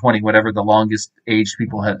 120, whatever the longest aged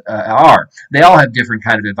people are. They all have different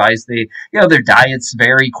kind of advice. Their diets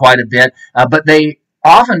vary quite a bit, but they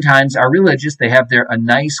oftentimes are religious. They have a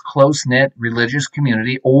nice, close-knit religious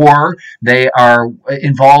community, or they are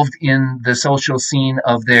involved in the social scene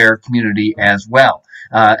of their community as well.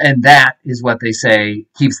 And that is what they say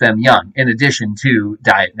keeps them young, in addition to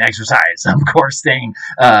diet and exercise, of course, staying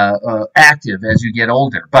active as you get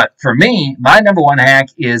older. But for me, my number one hack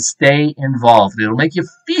is stay involved. It'll make you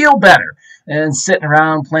feel better than sitting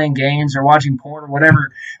around playing games or watching porn or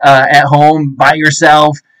whatever at home by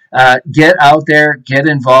yourself. Get out there, get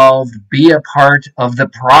involved, be a part of the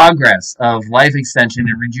progress of life extension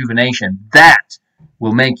and rejuvenation. That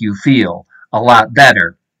will make you feel a lot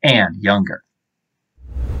better and younger.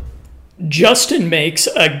 Justin makes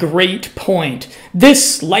a great point.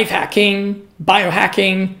 This life hacking,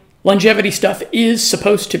 biohacking, longevity stuff is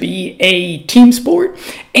supposed to be a team sport,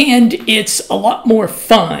 and it's a lot more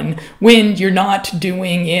fun when you're not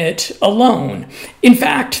doing it alone. In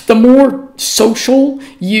fact, the more social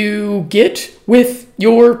you get with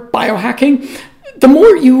your biohacking, the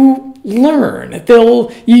more you learn.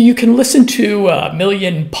 You can listen to a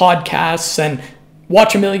million podcasts and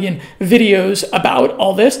watch a million videos about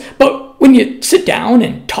all this, but when you sit down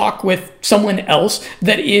and talk with someone else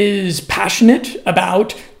that is passionate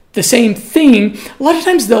about the same thing, a lot of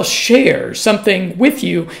times they'll share something with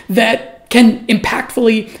you that can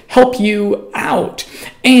impactfully help you out.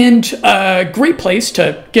 And a great place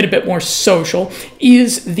to get a bit more social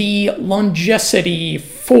is the Longevity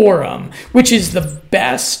Forum, which is the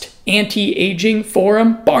best anti-aging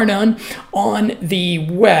forum, bar none, on the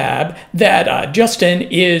web that Justin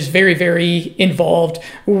is very, very involved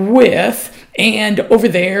with. And over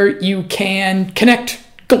there, you can connect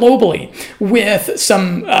globally with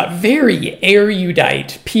some very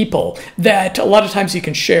erudite people that a lot of times you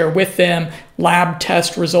can share with them lab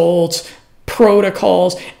test results,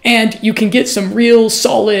 protocols, and you can get some real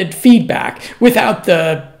solid feedback without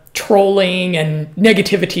the trolling and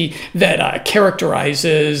negativity that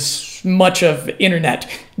characterizes much of internet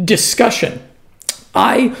discussion.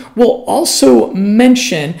 I will also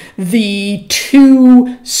mention the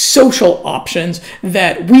 2 social options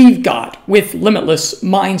that we've got with Limitless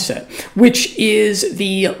Mindset, which is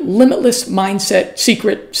the Limitless Mindset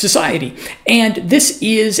Secret Society. And this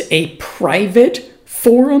is a private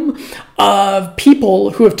forum of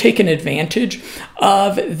people who have taken advantage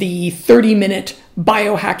of the 30-minute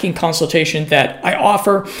biohacking consultation that I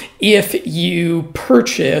offer if you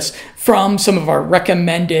purchase from some of our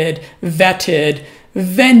recommended, vetted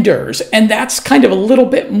vendors. And that's kind of a little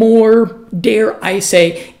bit more, dare I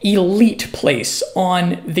say, elite place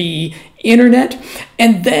on the internet.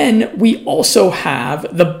 And then we also have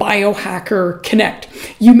the Biohacker Connect.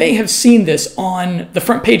 You may have seen this on the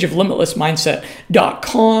front page of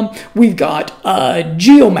limitlessmindset.com. We've got a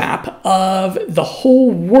geomap of the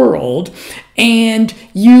whole world, and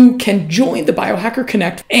you can join the Biohacker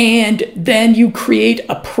Connect, and then you create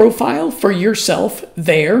a profile for yourself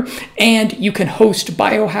there, and you can host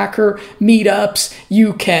biohacker meetups.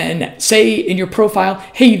 You can say in your profile,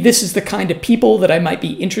 hey, this is the kind of people that I might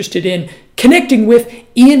be interested in connecting with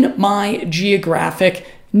in my geographic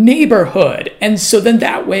neighborhood. And so then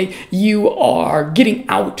that way you are getting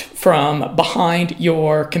out from behind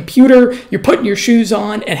your computer, you're putting your shoes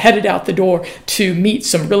on and headed out the door to meet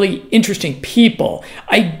some really interesting people.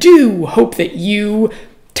 I do hope that you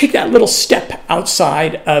take that little step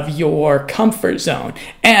outside of your comfort zone,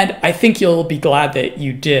 and I think you'll be glad that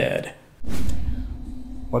you did.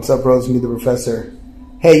 What's up, bros? Me, the professor.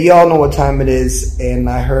 Hey, y'all know what time it is, and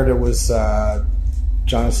I heard it was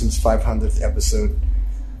Jonathan's 500th episode.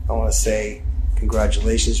 I want to say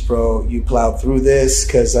congratulations, bro. You plowed through this,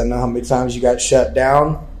 because I know how many times you got shut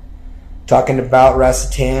down talking about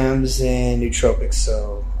racetams and nootropics.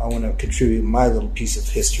 So I want to contribute my little piece of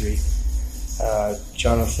history.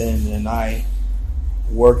 Jonathan and I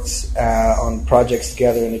worked on projects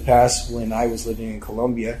together in the past when I was living in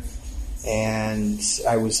Colombia, and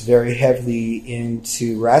I was very heavily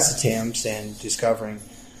into racetams and discovering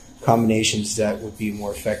combinations that would be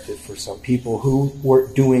more effective for some people who were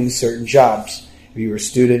doing certain jobs. If you were a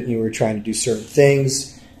student and you were trying to do certain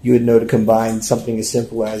things, you would know to combine something as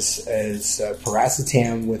simple as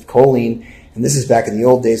paracetam with choline. And this is back in the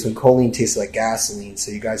old days when choline tasted like gasoline.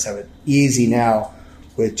 So you guys have it easy now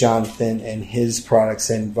with Jonathan and his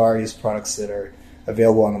products and various products that are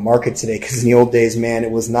available on the market today. Because in the old days, man,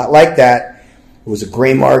 it was not like that. It was a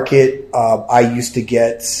gray market. I used to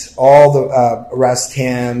get all the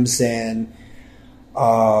racetams and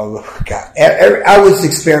I was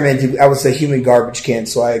experimenting. I was a human garbage can,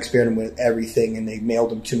 so I experimented with everything, and they mailed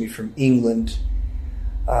them to me from England.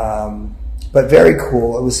 But very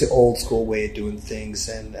cool. It was the old school way of doing things,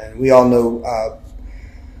 and we all know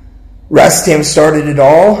racetam started it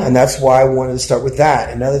all, and that's why I wanted to start with that.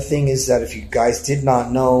 Another thing is that if you guys did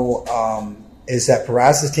not know, is that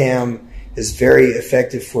paracetam is very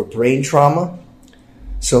effective for brain trauma.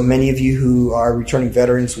 So many of you who are returning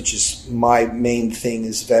veterans, which is my main thing,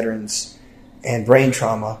 is veterans and brain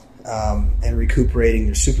trauma, and recuperating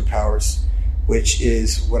their superpowers, which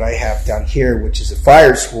is what I have down here, which is a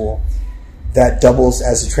fire school that doubles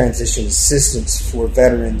as a transition assistance for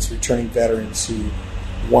veterans, returning veterans who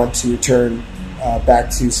want to return back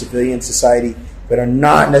to civilian society, but are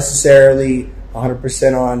not necessarily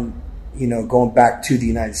 100% on, going back to the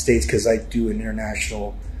United States, because I do an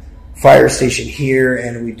international fire station here,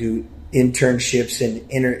 and we do internships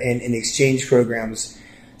and exchange programs.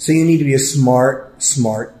 So you need to be a smart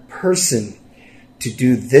person to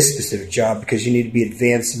do this specific job, because you need to be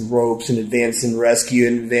advanced in ropes and advanced in rescue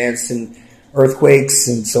and advanced in earthquakes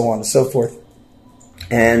and so on and so forth.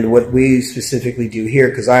 And what we specifically do here,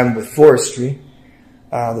 because I'm with forestry,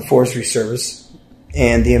 the Forestry Service,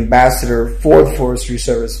 and the ambassador for the Forestry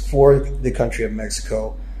Service for the country of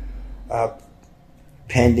Mexico,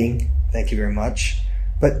 pending, thank you very much.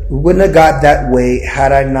 But we wouldn't have got that way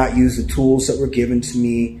had I not used the tools that were given to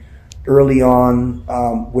me early on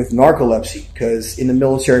with narcolepsy, because in the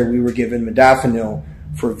military we were given modafinil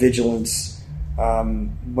for vigilance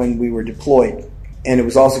when we were deployed. And it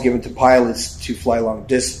was also given to pilots to fly long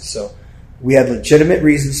distance. So We had legitimate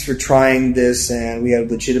reasons for trying this, and we had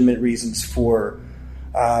legitimate reasons for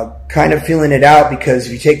kind of feeling it out, because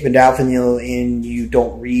if you take modafinil and you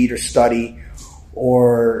don't read or study,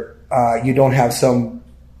 or you don't have some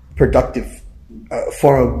productive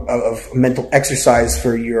form of mental exercise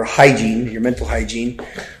for your hygiene, your mental hygiene,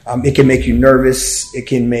 it can make you nervous, it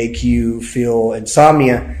can make you feel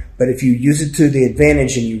insomnia. But if you use it to the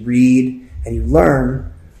advantage and you read and you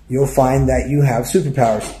learn, you'll find that you have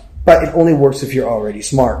superpowers. But it only works if you're already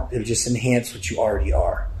smart. It'll just enhance what you already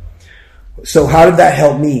are. So how did that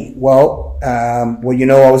help me? Well, I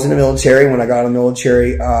was in the military. When I got out of the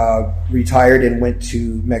military, retired and went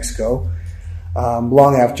to Mexico.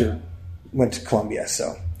 Long after, went to Colombia.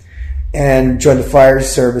 And joined the fire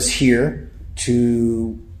service here.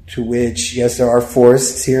 To which, yes, there are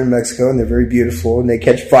forests here in Mexico, and they're very beautiful, and they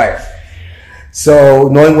catch fire. So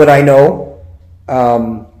knowing what I know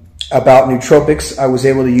about nootropics, I was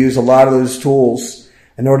able to use a lot of those tools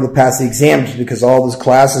in order to pass the exams, because all those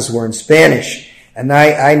classes were in Spanish, and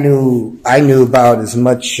I knew about as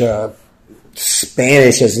much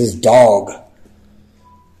Spanish as this dog.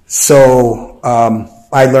 So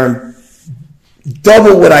I learned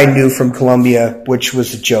double what I knew from Colombia, which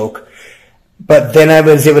was a joke. But then I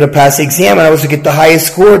was able to pass the exam, and I was to get the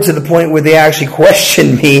highest score, to the point where they actually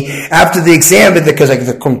questioned me after the exam, because I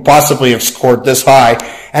couldn't possibly have scored this high.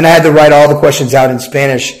 And I had to write all the questions out in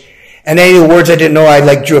Spanish. And any of the words I didn't know,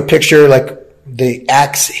 I drew a picture, like the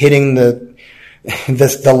axe hitting the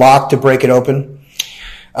lock to break it open.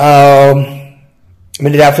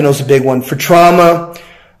 Modafinil is a big one. For trauma,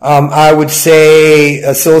 I would say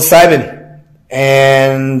psilocybin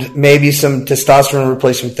and maybe some testosterone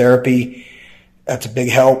replacement therapy. That's a big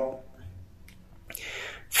help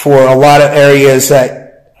for a lot of areas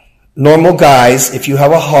that normal guys, if you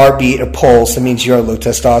have a heartbeat, a pulse, that means you're low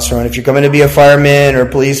testosterone. If you're coming to be a fireman or a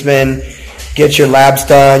policeman, get your labs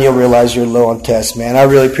done, you'll realize you're low on tests, man. I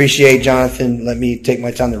really appreciate Jonathan letting me take my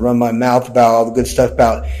time to run my mouth about all the good stuff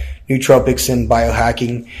about nootropics and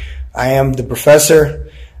biohacking. I am the professor.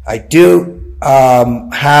 I do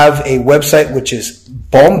have a website, which is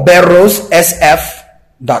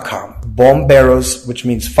bomberossf.com. Bomberos, which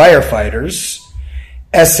means firefighters.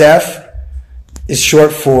 SF is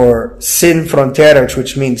short for Sin Fronteras,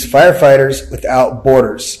 which means firefighters without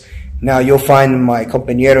borders. Now, you'll find my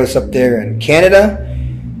compañeros up there in Canada,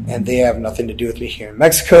 and they have nothing to do with me here in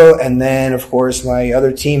Mexico. And then, of course, my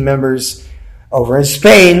other team members over in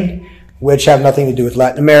Spain, which have nothing to do with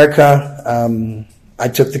Latin America. I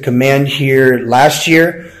took the command here last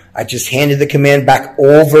year. I just handed the command back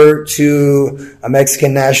over to a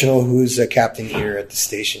Mexican national who's a captain here at the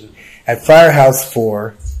station at Firehouse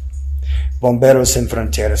 4, Bomberos Sin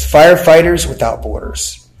Fronteras, Firefighters Without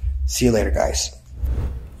Borders. See you later, guys.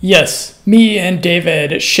 Yes, me and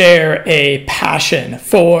David share a passion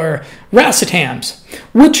for racetams,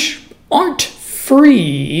 which aren't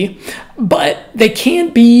free, but they can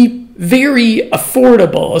be very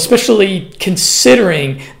affordable, especially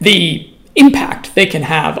considering the impact they can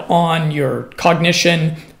have on your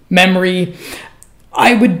cognition, memory.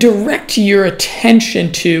 I would direct your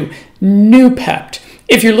attention to Noopept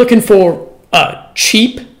if you're looking for a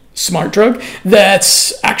cheap smart drug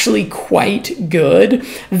that's actually quite good.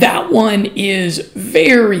 That one is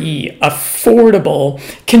very affordable,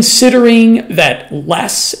 considering that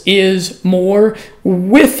less is more.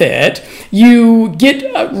 With it, you get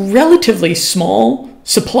a relatively small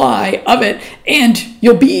supply of it, and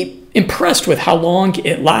you'll be impressed with how long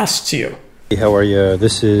it lasts you. Hey, how are you?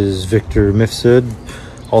 This is Victor Mifsud,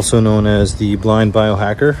 also known as the Blind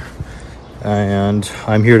Biohacker, and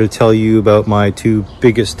I'm here to tell you about my 2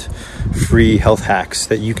 biggest free health hacks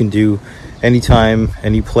that you can do anytime,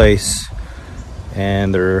 any place,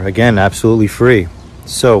 and they're, again, absolutely free.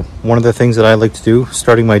 So one of the things that I like to do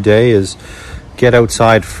starting my day is get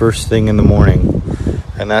outside first thing in the morning,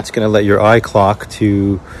 and that's going to let your eye clock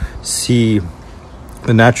to see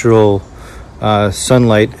the natural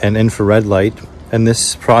sunlight and infrared light, and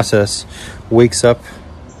this process wakes up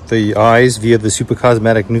the eyes via the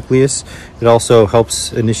suprachiasmatic nucleus. It also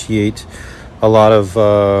helps initiate a lot of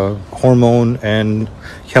hormone and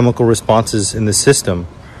chemical responses in the system.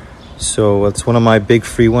 So it's one of my big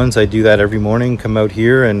free ones. I do that every morning, come out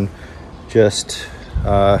here and just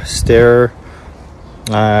stare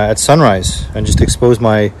at sunrise and just expose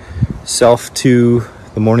myself to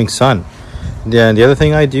the morning sun. Yeah, the other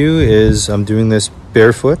thing I do is I'm doing this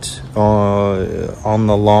barefoot on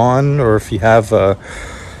the lawn, or if you have a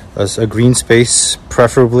green space,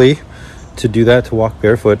 preferably, to do that, to walk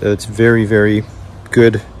barefoot. It's very, very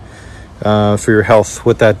good for your health.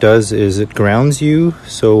 What that does is it grounds you.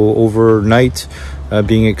 So overnight,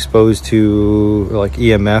 being exposed to like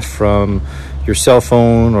EMF from your cell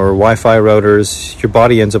phone or Wi-Fi routers, your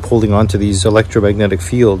body ends up holding on to these electromagnetic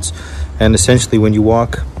fields. And essentially when you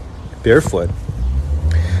walk barefoot,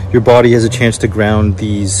 your body has a chance to ground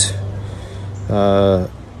these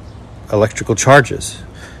electrical charges,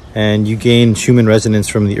 and you gain Schumann resonance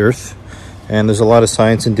from the earth. And there's a lot of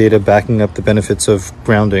science and data backing up the benefits of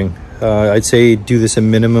grounding. I'd say do this a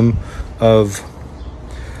minimum of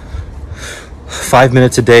 5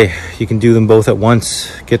 minutes a day. You can do them both at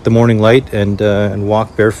once. Get the morning light and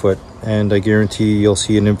walk barefoot. And I guarantee you'll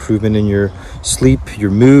see an improvement in your sleep,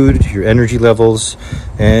 your mood, your energy levels,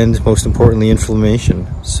 and most importantly, inflammation.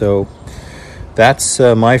 So that's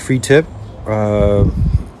my free tip.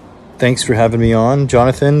 Thanks for having me on,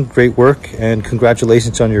 Jonathan. Great work, and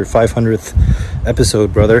congratulations on your 500th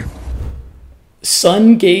episode, brother.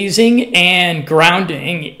 Sun gazing and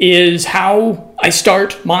grounding is how I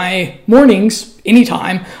start my mornings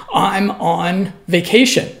anytime I'm on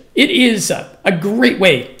vacation. It is a great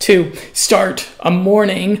way to start a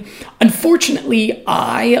morning. Unfortunately,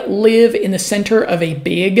 I live in the center of a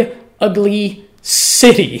big, ugly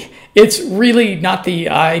city. It's really not the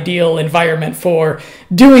ideal environment for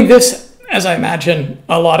doing this, as I imagine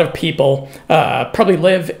a lot of people probably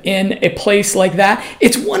live in a place like that.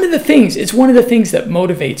 It's one of the things that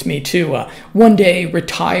motivates me to one day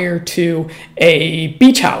retire to a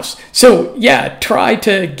beach house. So yeah, try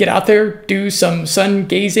to get out there, do some sun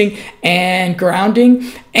gazing and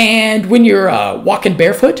grounding. And when you're walking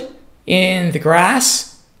barefoot in the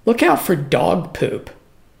grass, look out for dog poop.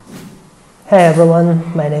 Hey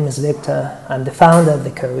everyone, my name is Victor. I'm the founder of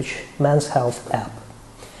The Coach Men's Health app.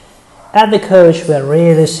 At The Coach, we're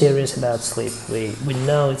really serious about sleep. We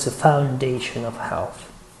know it's a foundation of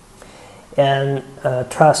health. And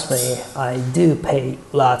trust me, I do pay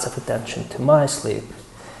lots of attention to my sleep.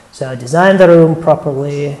 So I designed the room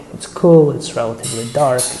properly. It's cool, it's relatively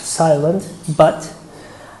dark, it's silent, but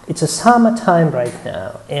it's a summertime right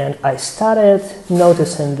now. And I started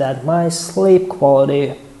noticing that my sleep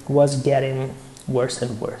quality was getting worse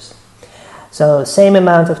and worse. So same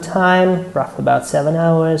amount of time, roughly about 7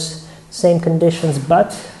 hours, same conditions,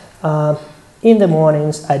 but in the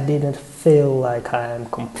mornings I didn't feel like I'm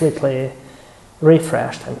completely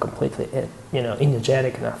refreshed, I'm completely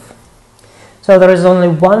energetic enough. So there is only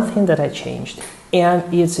one thing that I changed,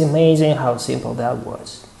 and it's amazing how simple that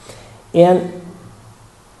was. And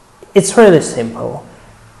it's really simple.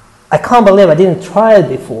 I can't believe I didn't try it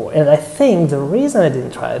before, and I think the reason I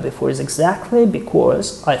didn't try it before is exactly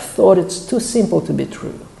because I thought it's too simple to be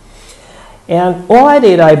true. And all I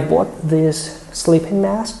did, I bought this sleeping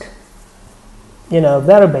mask,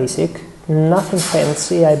 very basic, nothing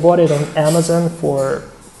fancy. I bought it on Amazon for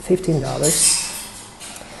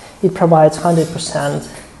 $15. It provides 100%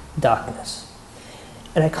 darkness.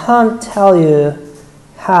 And I can't tell you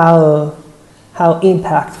how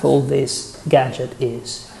impactful this gadget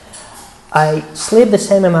is. I sleep the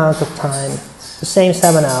same amount of time, the same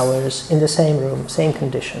 7 hours, in the same room, same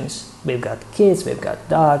conditions. We've got kids, we've got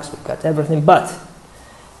dogs, we've got everything, but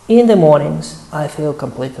in the mornings, I feel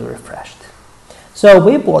completely refreshed. So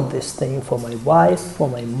we bought this thing for my wife, for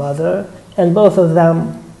my mother, and both of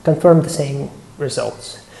them confirmed the same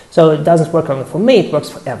results. So it doesn't work only for me, it works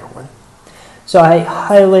for everyone. So I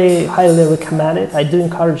highly, highly recommend it. I do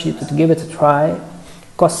encourage you to give it a try. It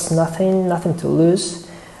costs nothing to lose.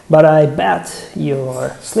 But I bet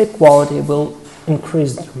your sleep quality will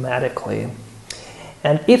increase dramatically.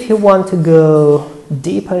 And if you want to go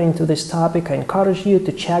deeper into this topic, I encourage you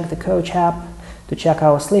to check the Coach app, to check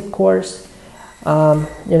our sleep course.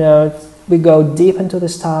 We go deep into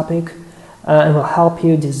this topic and will help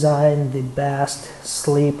you design the best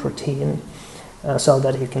sleep routine so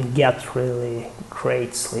that you can get really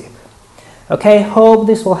great sleep. Okay, hope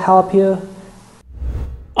this will help you.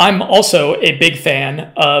 I'm also a big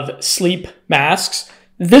fan of sleep masks.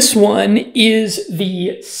 This one is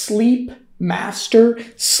the Sleep Master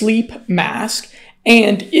Sleep Mask,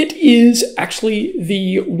 and it is actually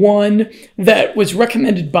the one that was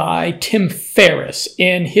recommended by Tim Ferriss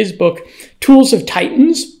in his book, Tools of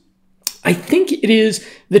Titans. I think it is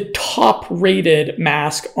the top-rated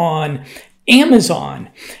mask on Amazon,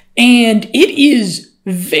 and it is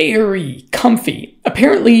very comfy.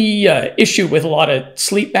 Apparently, issue with a lot of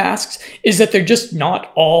sleep masks is that they're just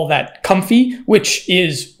not all that comfy, which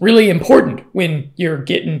is really important when you're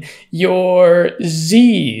getting your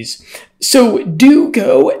Z's. So do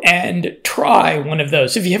go and try one of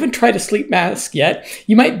those. If you haven't tried a sleep mask yet,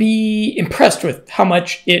 you might be impressed with how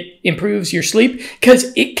much it improves your sleep,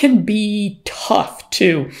 because it can be tough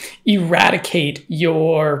to eradicate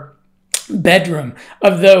your bedroom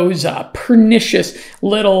of those pernicious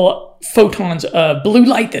little photons of blue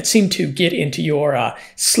light that seem to get into your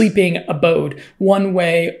sleeping abode one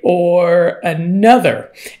way or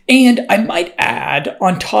another. And I might add,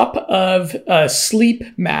 on top of a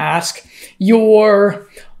sleep mask, your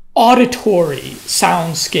auditory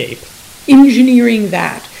soundscape. Engineering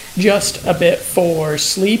that just a bit for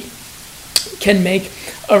sleep can make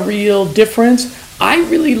a real difference. I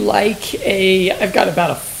really like I've got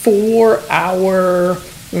about a 4-hour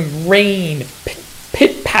rain,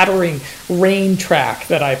 pit-pattering rain track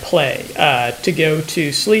that I play to go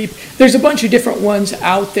to sleep. There's a bunch of different ones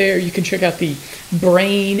out there. You can check out the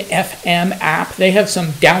Brain FM app. They have some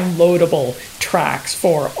downloadable tracks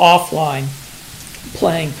for offline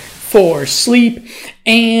playing for sleep.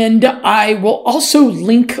 And I will also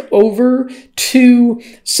link over to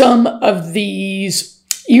some of these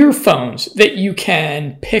earphones that you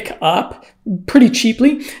can pick up pretty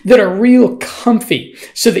cheaply that are real comfy,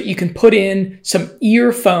 so that you can put in some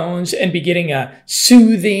earphones and be getting a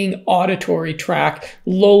soothing auditory track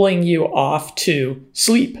lulling you off to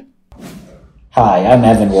sleep. Hi, I'm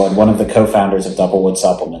Evan Wood, one of the co-founders of Doublewood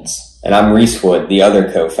Supplements. And I'm Reese Wood, the other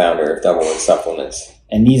co-founder of Doublewood Supplements.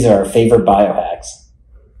 And these are our favorite biohacks.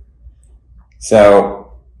 So,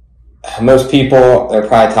 most people, they're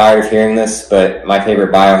probably tired of hearing this, but my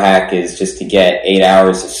favorite biohack is just to get 8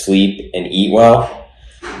 hours of sleep and eat well.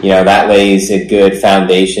 You know, that lays a good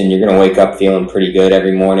foundation. You're going to wake up feeling pretty good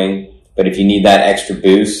every morning. But if you need that extra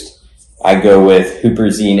boost, I go with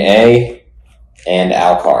Huperzine A and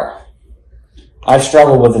Alcar. I've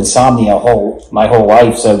struggled with insomnia my whole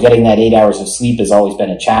life, so getting that 8 hours of sleep has always been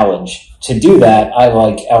a challenge. To do that, I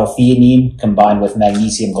like L-theanine combined with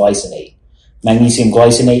magnesium glycinate. Magnesium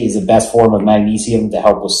glycinate is the best form of magnesium to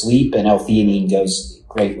help with sleep, and L-theanine goes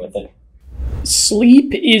great with it.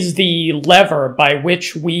 Sleep is the lever by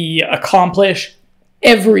which we accomplish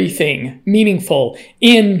everything meaningful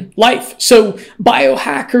in life. So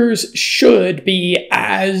biohackers should be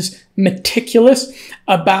as meticulous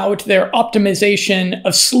about their optimization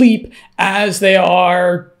of sleep as they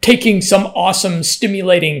are taking some awesome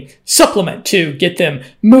stimulating supplement to get them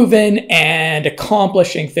moving and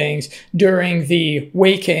accomplishing things during the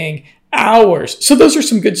waking hours. So those are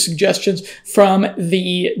some good suggestions from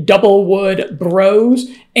the Doublewood Bros.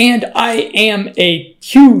 And I am a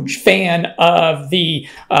huge fan of the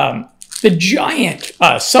giant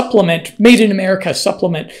supplement, Made in America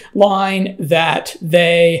supplement line that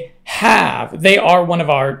they have. They are one of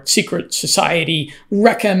our secret society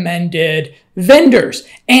recommended vendors.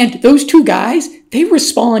 And those two guys, they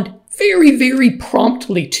respond very, very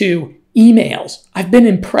promptly to emails. I've been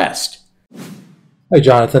impressed. Hi,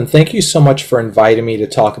 Jonathan. Thank you so much for inviting me to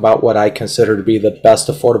talk about what I consider to be the best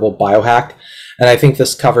affordable biohack. And I think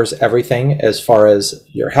this covers everything as far as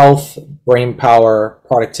your health, brain power,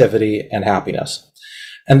 productivity, and happiness.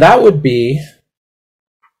 And that would be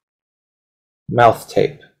mouth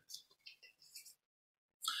tape.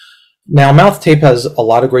 Now, mouth tape has a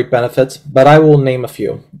lot of great benefits, but I will name a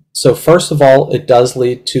few. So first of all, it does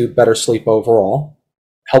lead to better sleep overall,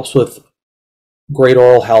 helps with great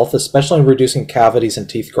oral health, especially in reducing cavities and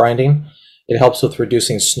teeth grinding. It helps with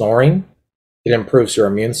reducing snoring. It improves your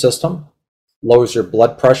immune system, lowers your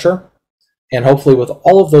blood pressure, and hopefully with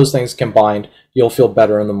all of those things combined, you'll feel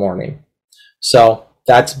better in the morning. So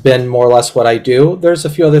that's been more or less what I do. There's a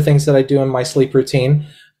few other things that I do in my sleep routine,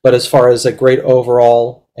 but as far as a great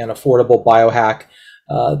overall and affordable biohack,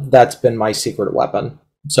 that's been my secret weapon.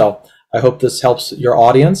 So I hope this helps your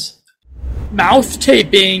audience. Mouth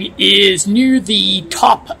taping is near the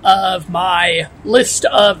top of my list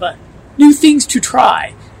of new things to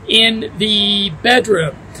try in the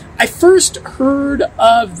bedroom. I first heard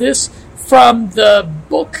of this from the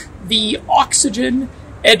book The Oxygen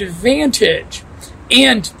Advantage,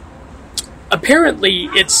 and apparently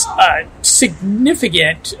it's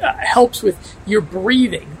significant, helps with your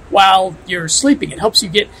breathing while you're sleeping. It helps you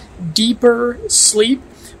get deeper sleep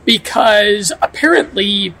because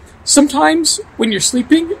apparently sometimes when you're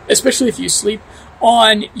sleeping, especially if you sleep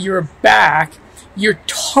on your back, your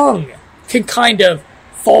tongue can kind of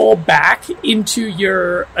fall back into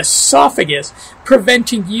your esophagus,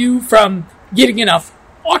 preventing you from getting enough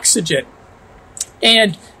oxygen.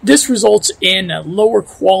 And this results in a lower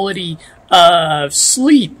quality of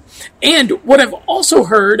sleep. And what I've also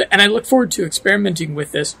heard, and I look forward to experimenting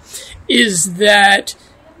with this, is that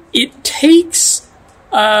it takes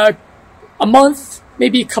a month,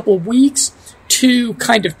 maybe a couple weeks, to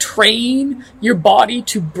kind of train your body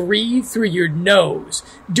to breathe through your nose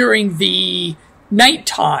during the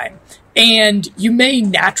nighttime. And you may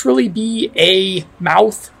naturally be a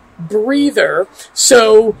mouth breather.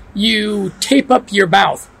 So you tape up your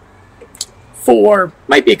mouth for,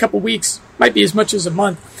 might be a couple weeks, might be as much as a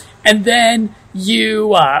month. And then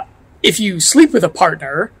you, if you sleep with a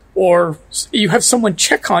partner, or you have someone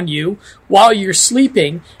check on you while you're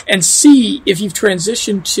sleeping and see if you've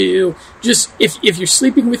transitioned to just, if you're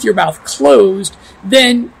sleeping with your mouth closed,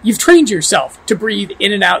 then you've trained yourself to breathe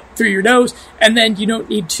in and out through your nose, and then you don't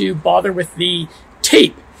need to bother with the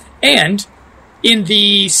tape. And in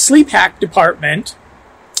the sleep hack department,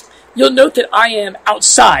 you'll note that I am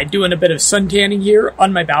outside doing a bit of sun tanning here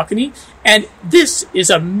on my balcony, and this is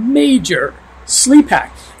a major sleep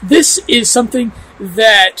hack. This is something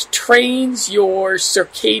that trains your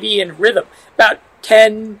circadian rhythm. About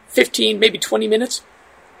 10, 15, maybe 20 minutes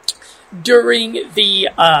during the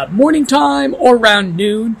morning time or around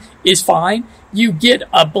noon is fine. You get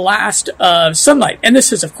a blast of sunlight. And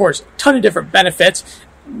this has, of course, a ton of different benefits.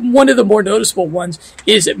 One of the more noticeable ones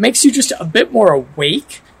is it makes you just a bit more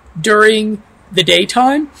awake during the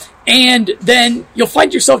daytime. And then you'll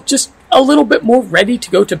find yourself just a little bit more ready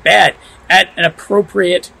to go to bed at an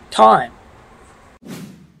appropriate time.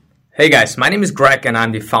 Hey guys, my name is Greg and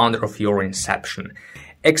I'm the founder of Your Inception.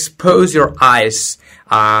 Expose your eyes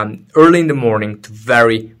early in the morning to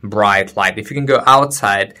very bright light. If you can go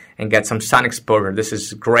outside and get some sun exposure, this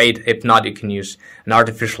is great. If not, you can use an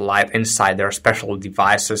artificial light inside. There are special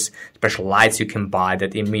devices, special lights you can buy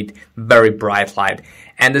that emit very bright light.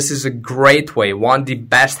 And this is a great way, one of the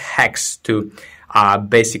best hacks to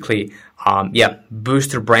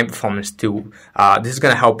boost your brain performance. This is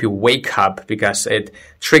going to help you wake up because it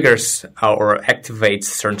triggers or activates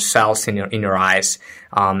certain cells in your eyes,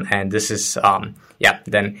 and this is kind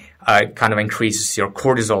of increases your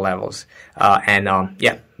cortisol levels and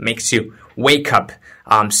makes you wake up.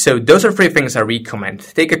 So those are 3 things I recommend.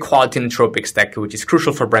 Take a quality nootropics deck, which is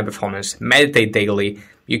crucial for brain performance. Meditate daily.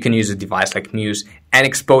 You can use a device like Muse and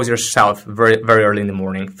expose yourself very, very early in the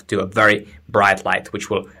morning to a very bright light, which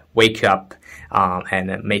will wake you up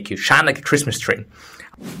and make you shine like a Christmas tree.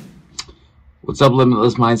 What's up,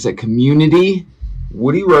 Limitless Mindset community?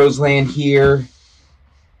 Woody Roseland here,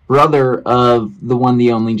 brother of the one,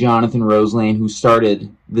 the only Jonathan Roseland, who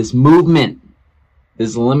started this movement,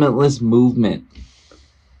 this Limitless movement.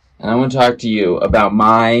 And I want to talk to you about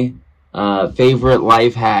my favorite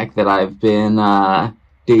life hack that I've been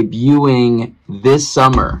debuting this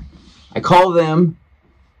summer. I call them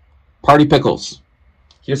party pickles.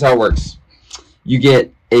 Here's how it works. You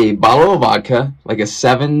get a bottle of vodka, like a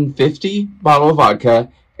 750 bottle of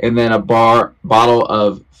vodka, and then a bottle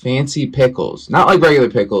of fancy pickles. Not like regular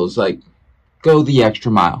pickles, like go the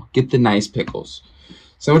extra mile. Get the nice pickles.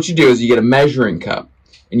 So what you do is you get a measuring cup,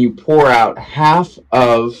 and you pour out half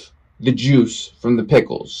of the juice from the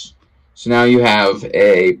pickles. So now you have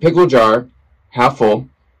a pickle jar, half full,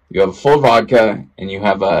 you have a full vodka, and you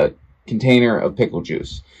have a container of pickle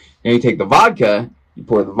juice. Now you take the vodka, you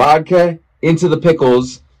pour the vodka into the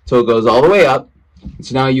pickles till it goes all the way up. And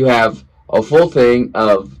so now you have a full thing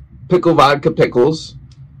of pickle vodka pickles,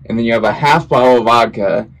 and then you have a half bottle of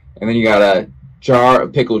vodka, and then you got a jar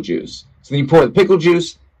of pickle juice. So then you pour the pickle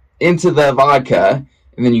juice into the vodka,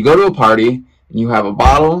 and then you go to a party, and you have a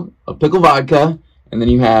bottle of pickle vodka, and then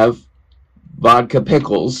you have vodka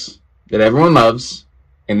pickles that everyone loves,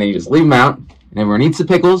 and then you just leave them out, and everyone eats the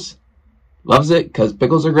pickles, loves it, because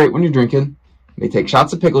pickles are great when you're drinking. They take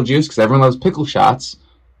shots of pickle juice, because everyone loves pickle shots,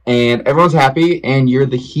 and everyone's happy, and you're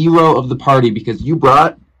the hero of the party, because you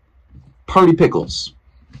brought party pickles.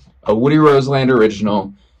 A Woody Roseland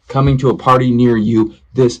original, coming to a party near you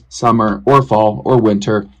this summer, or fall, or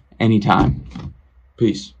winter, anytime.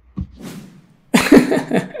 Peace.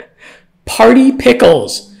 Party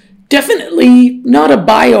pickles. Definitely not a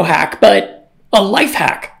biohack, but a life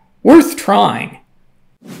hack. Worth trying.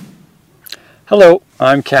 Hello,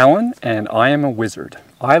 I'm Callan, and I am a wizard.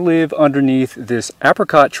 I live underneath this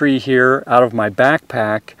apricot tree here out of my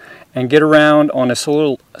backpack and get around on a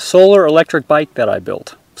solar electric bike that I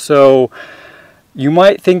built. So you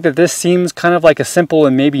might think that this seems kind of like a simple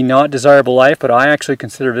and maybe not desirable life, but I actually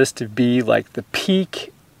consider this to be like the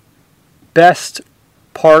peak, best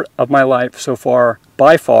part of my life so far,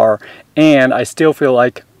 by far, and I still feel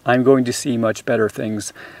like I'm going to see much better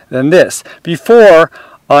things than this. Before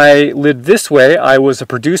I lived this way, I was a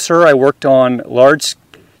producer. I worked on large,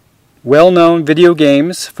 well-known video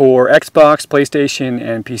games for Xbox, PlayStation,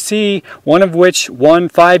 and PC, one of which won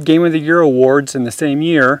 5 Game of the Year awards in the same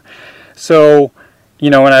year. So,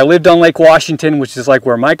 and I lived on Lake Washington, which is like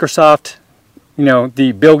where Microsoft,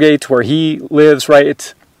 the Bill Gates, where he lives,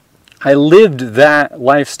 right? I lived that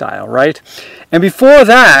lifestyle, right? And before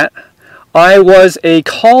that, I was a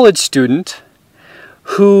college student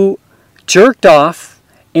who jerked off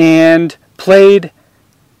and played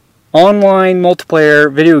online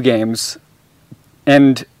multiplayer video games,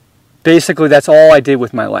 and basically that's all I did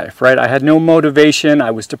with my life, right? I had no motivation,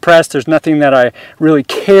 I was depressed, there's nothing that I really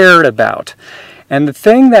cared about. And the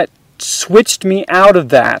thing that switched me out of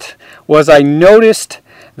that was I noticed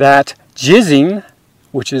that jizzing,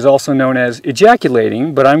 which is also known as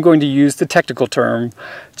ejaculating, but I'm going to use the technical term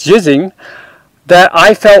jizzing, that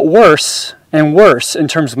I felt worse and worse in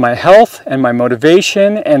terms of my health and my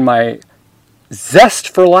motivation and my zest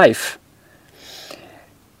for life.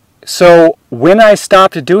 So when I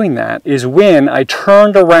stopped doing that is when I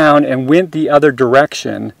turned around and went the other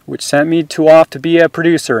direction, which sent me off to be a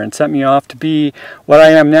producer and sent me off to be what I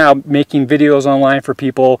am now, making videos online for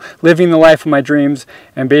people, living the life of my dreams,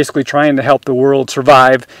 and basically trying to help the world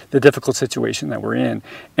survive the difficult situation that we're in.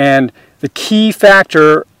 And the key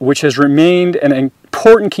factor, which has remained an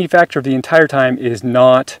important key factor of the entire time, is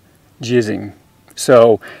not jizzing.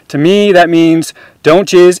 So to me, that means don't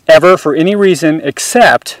jizz ever for any reason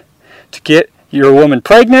except to get your woman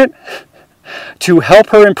pregnant, to help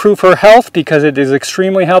her improve her health because it is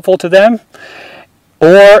extremely helpful to them,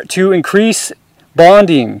 or to increase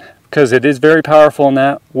bonding because it is very powerful in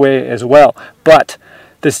that way as well. But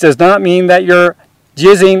this does not mean that you're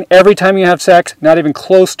jizzing every time you have sex, not even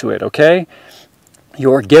close to it, okay?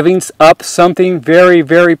 You're giving up something very,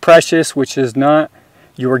 very precious, which is not,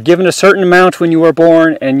 you were given a certain amount when you were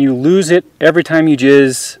born and you lose it every time you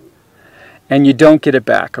jizz, and you don't get it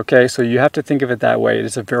back, okay? So you have to think of it that way. It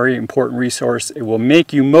is a very important resource. It will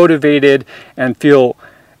make you motivated and feel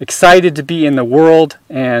excited to be in the world,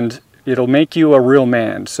 and it'll make you a real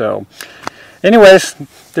man. So anyways,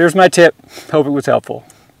 there's my tip. Hope it was helpful.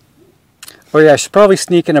 Oh yeah, I should probably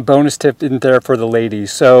sneak in a bonus tip in there for the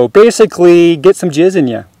ladies. So basically, get some jizz in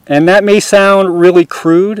you. And that may sound really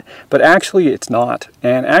crude, but actually it's not.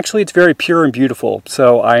 And actually it's very pure and beautiful.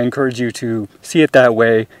 So I encourage you to see it that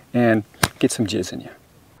way and get some jizz in you.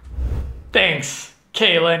 Thanks,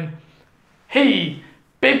 Kaylin. Hey,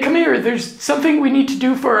 babe, come here. There's something we need to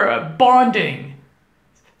do for bonding.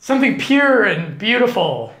 Something pure and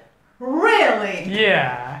beautiful. Really?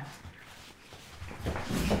 Yeah.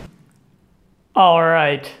 All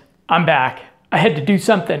right, I'm back. I had to do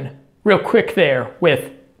something real quick there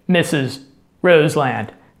with Mrs.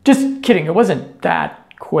 Roseland. Just kidding, it wasn't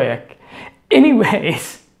that quick.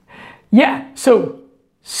 Anyways, yeah, so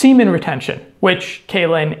semen retention, which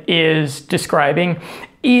Kaylin is describing,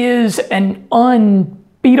 is an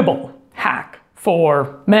unbeatable hack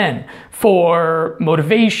for men for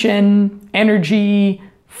motivation, energy,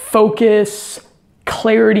 focus,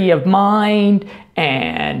 clarity of mind,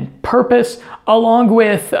 and purpose, along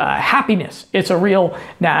with happiness. It's a real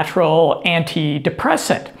natural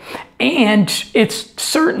antidepressant. And it's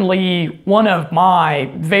certainly one of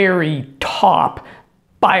my very top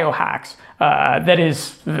biohacks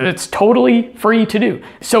it's totally free to do.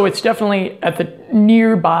 So it's definitely at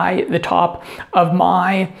the top of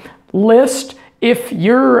my list. If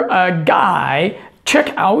you're a guy,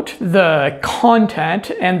 check out the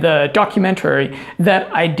content and the documentary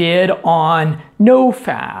that I did on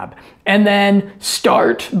NoFab, and then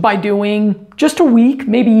start by doing just a week.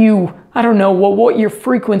 Maybe I don't know what your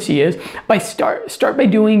frequency is, start by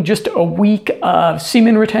doing just a week of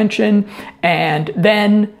semen retention, and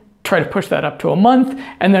then try to push that up to a month,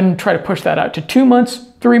 and then try to push that out to 2 months,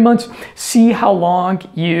 3 months, see how long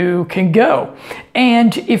you can go.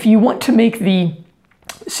 And if you want to make the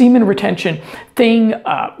semen retention thing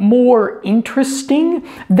more interesting,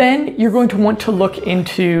 then you're going to want to look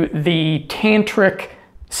into the tantric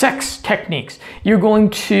sex techniques. You're going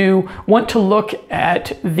to want to look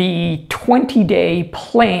at the 20-day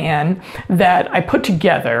plan that I put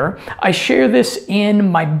together. I share this in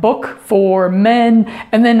my book for men,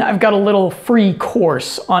 and then I've got a little free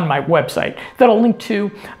course on my website that I'll link to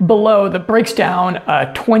below that breaks down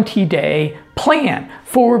a 20-day plan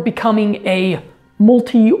for becoming a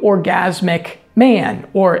multi-orgasmic man,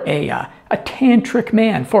 or a tantric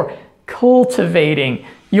man, for cultivating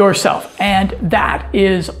yourself. And that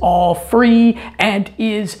is all free and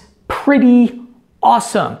is pretty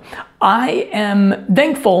awesome. I am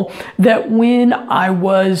thankful that when I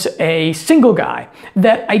was a single guy,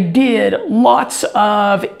 that I did lots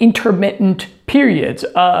of intermittent periods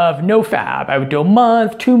of NoFab. I would do a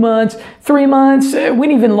month, 2 months, 3 months, it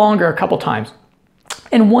went even longer a couple times.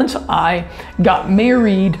 And once I got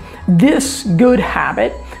married, this good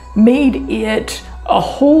habit made it a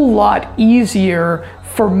whole lot easier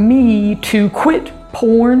for me to quit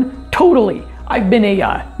porn totally. I've been a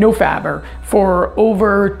NoFabber for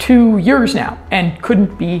over 2 years now and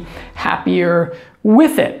couldn't be happier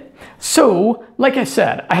with it. So, like I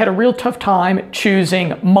said, I had a real tough time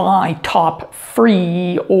choosing my top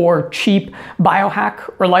free or cheap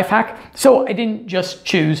biohack or life hack. So I didn't just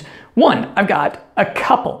choose one. I've got a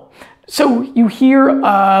couple. So you hear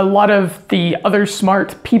a lot of the other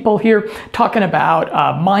smart people here talking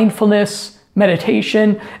about mindfulness,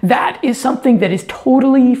 meditation. That is something that is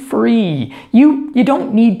totally free. You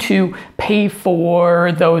don't need to pay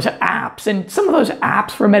for those apps. And some of those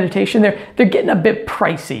apps for meditation, they're getting a bit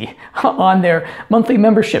pricey on their monthly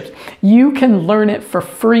memberships. You can learn it for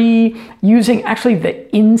free using actually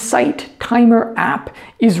the Insight Timer app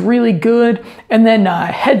is really good. And then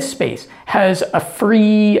Headspace has a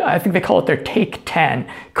free, I think they call it their Take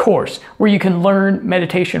 10 course, where you can learn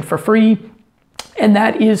meditation for free. And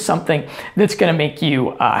that is something that's going to make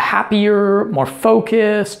you happier, more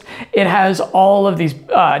focused. It has all of these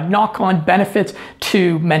knock-on benefits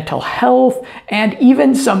to mental health and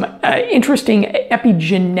even some interesting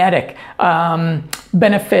epigenetic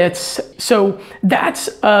benefits. So that's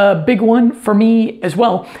a big one for me as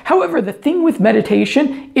well. However, the thing with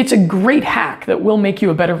meditation, it's a great hack that will make you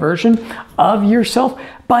a better version of yourself,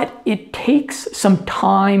 but it takes some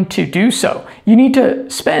time to do so. You need to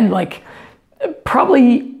spend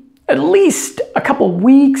probably at least a couple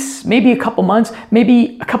weeks, maybe a couple months,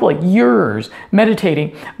 maybe a couple of years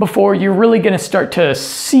meditating before you're really going to start to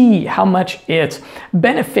see how much it's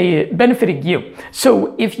benefiting you.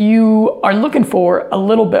 So if you are looking for a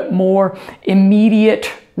little bit more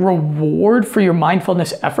immediate reward for your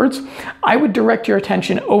mindfulness efforts, I would direct your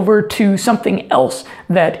attention over to something else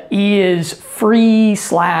that is free/cheap,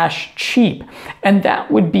 and that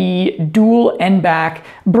would be dual NBAC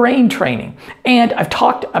brain training. And I've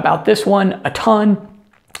talked about this one a ton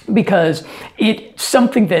because it's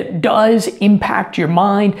something that does impact your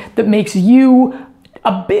mind, that makes you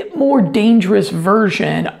a bit more dangerous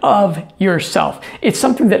version of yourself. It's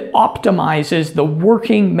something that optimizes the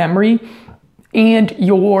working memory and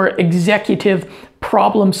your executive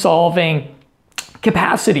problem-solving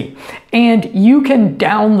capacity. And you can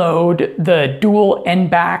download the Dual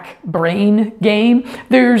NBAC Brain game.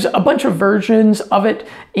 There's a bunch of versions of it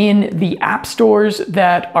in the app stores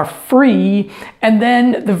that are free. And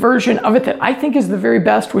then the version of it that I think is the very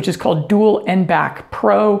best, which is called Dual NBAC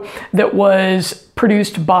Pro, that was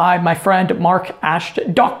produced by my friend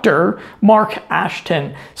Dr. Mark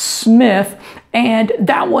Ashton Smith. And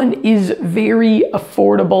that one is very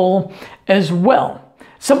affordable as well.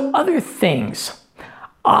 Some other things.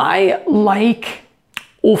 I like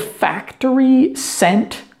olfactory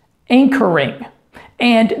scent anchoring.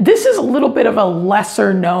 And this is a little bit of a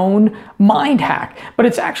lesser known mind hack, but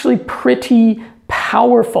it's actually pretty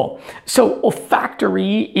powerful. So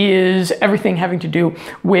olfactory is everything having to do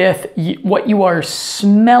with what you are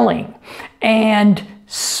smelling. And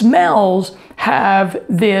smells have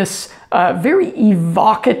this very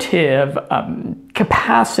evocative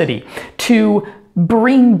capacity to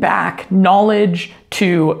bring back knowledge,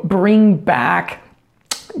 to bring back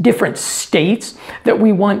different states that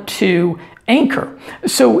we want to anchor.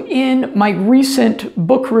 So in my recent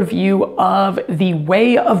book review of The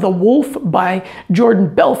Way of the Wolf by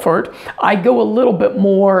Jordan Belfort, I go a little bit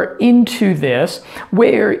more into this,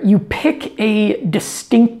 where you pick a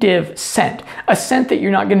distinctive scent, a scent that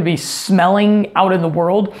you're not going to be smelling out in the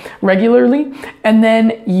world regularly, and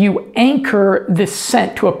then you anchor this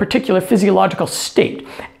scent to a particular physiological state.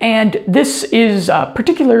 And this is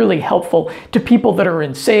particularly helpful to people that are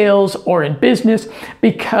in sales or in business,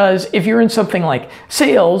 because if you're in something like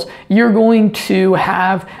sales, you're going to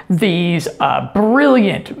have these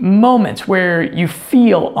brilliant moments where you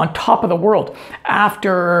feel on top of the world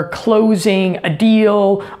after closing a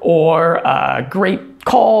deal or a great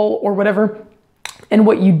call or whatever. And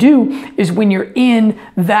what you do is, when you're in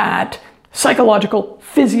that psychological,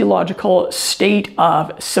 physiological state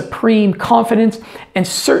of supreme confidence and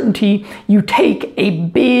certainty, you take a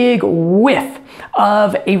big whiff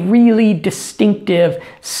of a really distinctive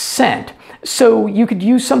scent. So you could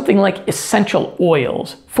use something like essential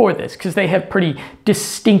oils for this, because they have pretty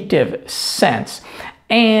distinctive scents.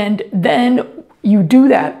 And then you do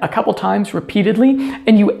that a couple times repeatedly,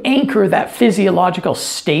 and you anchor that physiological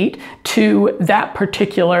state to that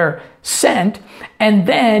particular scent, and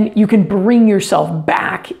then you can bring yourself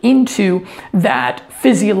back into that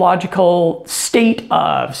physiological state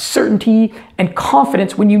of certainty and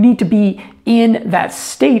confidence when you need to be in that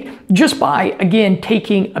state, just by, again,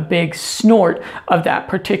 taking a big snort of that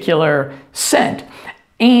particular scent.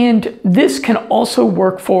 And this can also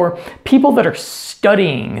work for people that are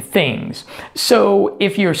studying things. So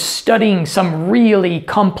if you're studying some really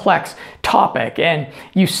complex topic and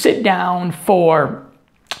you sit down for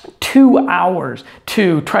 2 hours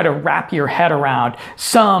to try to wrap your head around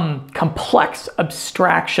some complex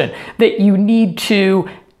abstraction that you need to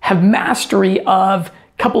have mastery of a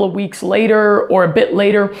couple of weeks later or a bit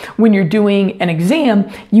later when you're doing an exam,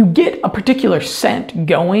 you get a particular scent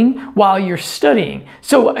going while you're studying.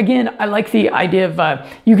 So again, I like the idea of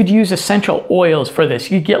you could use essential oils for this.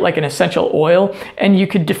 You get like an essential oil and you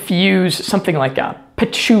could diffuse something like a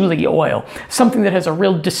patchouli oil, something that has a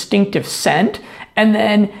real distinctive scent. And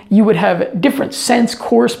then you would have different scents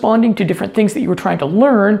corresponding to different things that you were trying to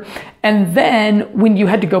learn. And then when you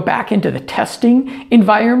had to go back into the testing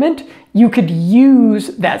environment, you could use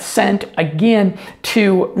that scent again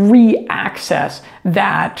to re-access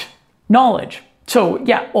that knowledge. So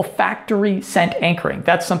yeah, olfactory scent anchoring.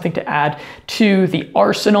 That's something to add to the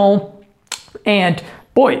arsenal. And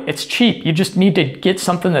boy, it's cheap. You just need to get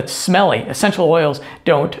something that's smelly. Essential oils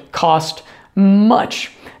don't cost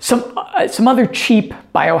much. Some other cheap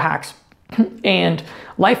biohacks and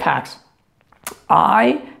life hacks.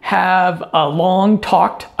 I have long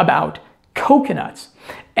talked about coconuts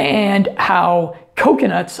and how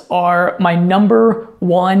coconuts are my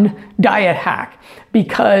 #1 diet hack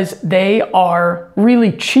because they are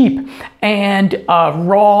really cheap. And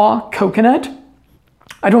raw coconut,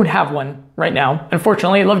 I don't have one right now.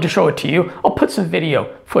 Unfortunately, I'd love to show it to you. I'll put some video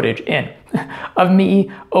footage in of me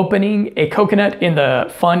opening a coconut in the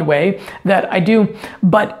fun way that I do.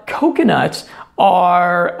 But coconuts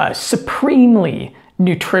are supremely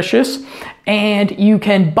nutritious, and you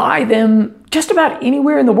can buy them just about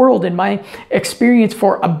anywhere in the world, in my experience,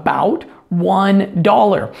 for about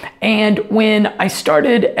 $1. And when I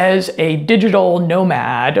started as a digital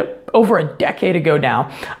nomad over a decade ago now,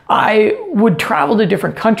 I would travel to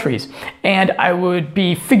different countries and I would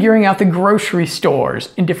be figuring out the grocery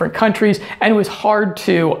stores in different countries, and it was hard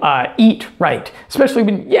to eat right, especially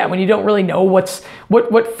when you don't really know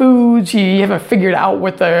what foods, you haven't figured out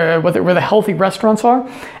where the healthy restaurants are.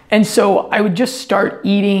 And so I would just start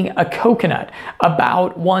eating a coconut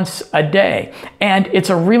about once a day. And it's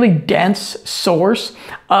a really dense source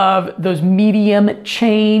of those medium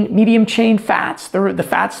chain fats, the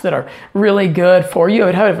fats that are really good for you. I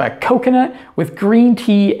would have a coconut with green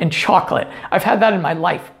tea and chocolate. I've had that in my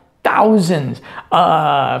life thousands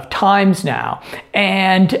of times now.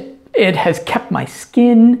 And it has kept my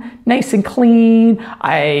skin nice and clean.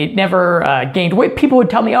 I never gained weight. People would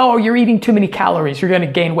tell me, oh, you're eating too many calories, you're going to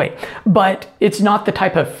gain weight. But it's not the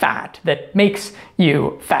type of fat that makes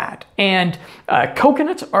you fat. And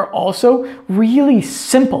coconuts are also really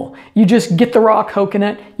simple. You just get the raw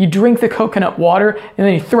coconut, you drink the coconut water, and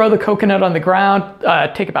then you throw the coconut on the ground.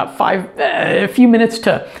 Take about a few minutes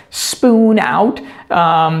to spoon out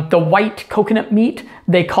the white coconut meat,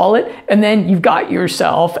 they call it, and then you've got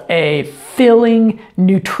yourself a filling,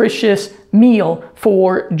 nutritious meal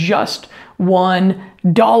for just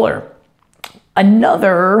 $1.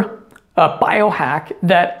 Another biohack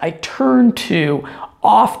that I turn to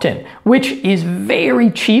often, which is very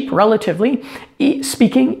cheap, relatively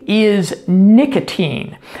speaking, is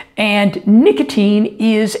nicotine. And nicotine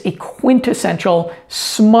is a quintessential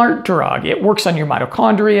smart drug. It works on your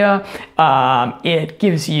mitochondria, it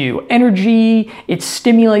gives you energy, it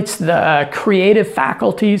stimulates the creative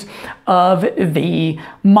faculties of the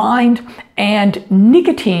mind, and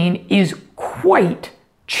nicotine is quite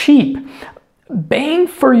cheap. Bang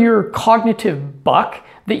for your cognitive buck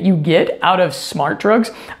that you get out of smart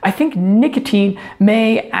drugs, I think nicotine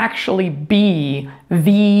may actually be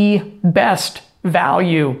the best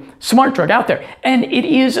value smart drug out there. And it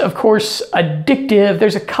is, of course, addictive.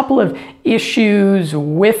 There's a couple of issues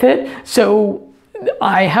with it. So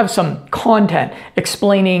I have some content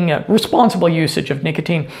explaining responsible usage of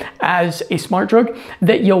nicotine as a smart drug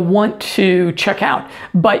that you'll want to check out.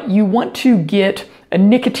 But you want to get a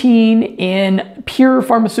nicotine in pure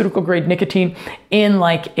pharmaceutical grade nicotine in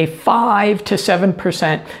like a 5 to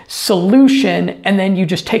 7% solution, and then you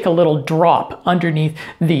just take a little drop underneath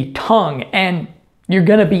the tongue, and you're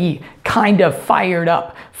gonna be kind of fired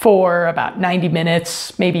up for about 90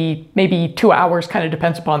 minutes, maybe 2 hours, kind of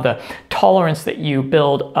depends upon the tolerance that you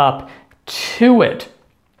build up to it.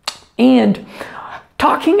 And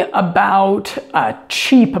talking about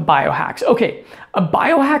cheap biohacks. Okay, a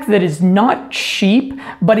biohack that is not cheap,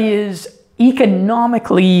 but is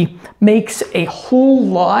economically makes a whole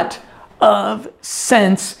lot of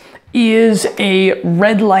sense is a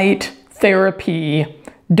red light therapy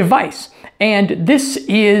device. And this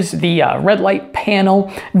is the red light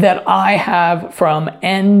panel that I have from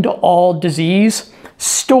End All Disease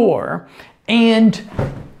store. And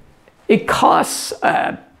it costs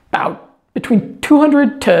about between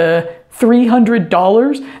 $200 to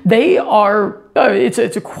 $300. They are it's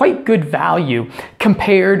a quite good value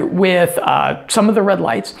compared with some of the red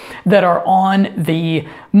lights that are on the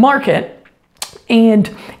market.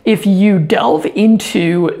 And if you delve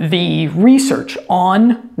into the research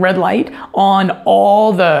on red light, on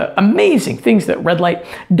all the amazing things that red light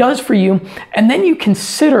does for you, and then you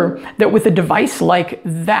consider that with a device like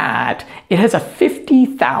that, it has a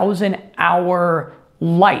 50,000 hour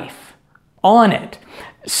life on it.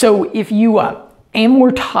 So if you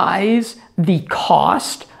amortize the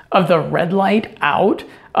cost of the red light out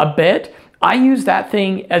a bit, I use that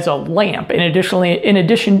thing as a lamp. In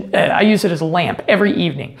addition, I use it as a lamp every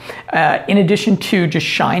evening, in addition to just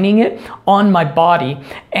shining it on my body.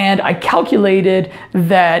 And I calculated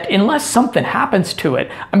that unless something happens to it,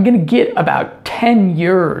 I'm gonna get about 10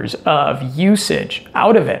 years of usage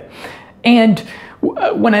out of it. And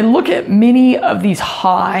when I look at many of these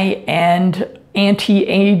high-end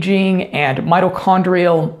anti-aging and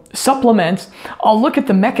mitochondrial supplements, I'll look at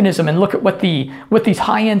the mechanism and look at what these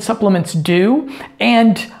high-end supplements do.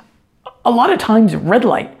 And a lot of times red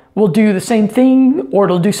light will do the same thing, or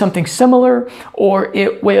it'll do something similar, or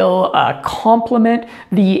it will complement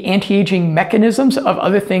the anti-aging mechanisms of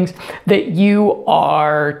other things that you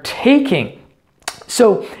are taking.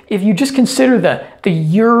 So if you just consider the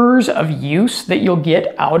years of use that you'll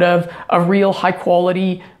get out of a real high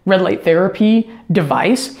quality red light therapy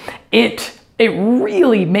device, it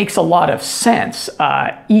really makes a lot of sense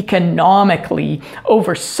economically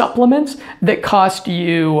over supplements that cost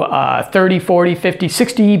you 30, 40, 50,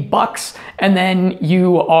 60 bucks, and then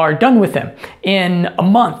you are done with them in a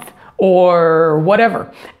month or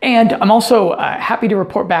whatever. And I'm also happy to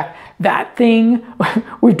report back that thing,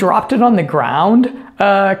 we've dropped it on the ground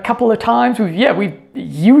a couple of times. We've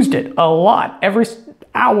used it a lot, every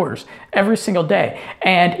single day,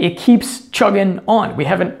 and it keeps chugging on. We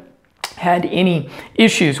haven't had any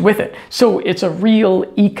issues with it. So it's a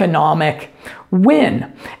real economic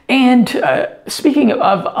win. And speaking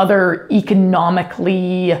of other economic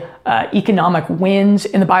wins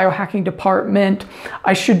in the biohacking department,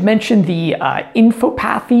 I should mention the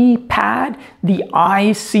Infopathy pad, the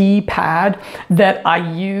IC pad that I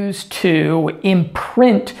use to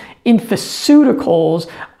imprint infoceuticals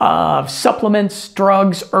of supplements,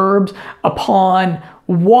 drugs, herbs upon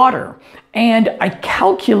water. And I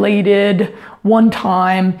calculated one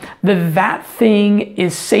time that thing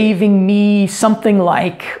is saving me something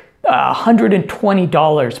like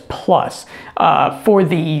 $120 plus for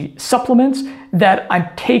the supplements that I'm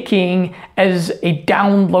taking as a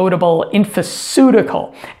downloadable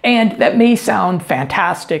infoceutical. And that may sound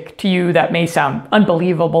fantastic to you, that may sound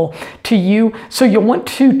unbelievable to you. So you'll want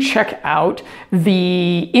to check out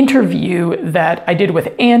the interview that I did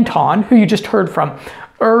with Anton, who you just heard from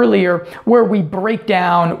earlier, where we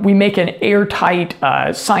make an airtight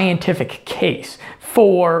scientific case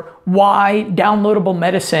for why downloadable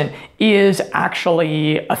medicine is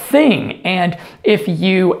actually a thing. And if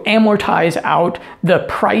you amortize out the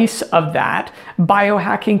price of that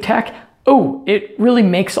biohacking tech, it really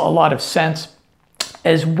makes a lot of sense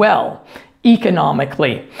as well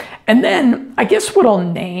economically. And then I guess what I'll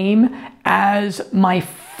name as my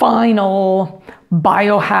final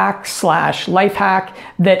biohack / life hack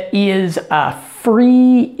that is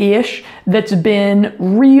free-ish, that's been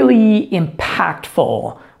really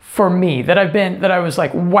impactful for me, that I was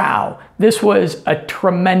like, wow, this is a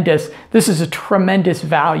tremendous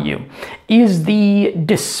value, is the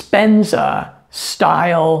Dispenza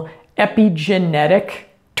style epigenetic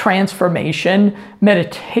transformation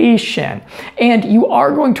meditation. And you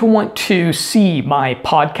are going to want to see my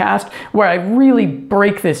podcast where I really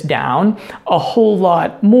break this down a whole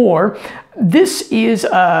lot more. This is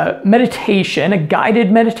a meditation, a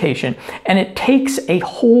guided meditation, and it takes a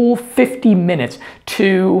whole 50 minutes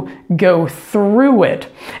to go through it.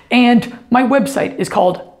 And my website is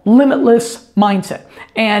called Limitless Mindset.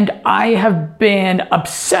 And I have been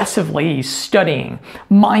obsessively studying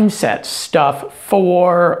mindset stuff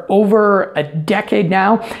for over a decade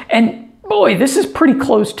now. And boy, this is pretty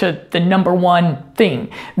close to the #1 thing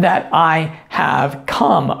that I have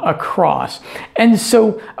come across. And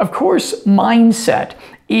so, of course, mindset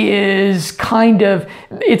is kind of,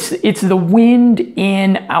 it's the wind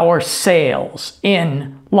in our sails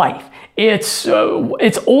in life. It's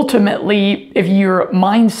ultimately, if your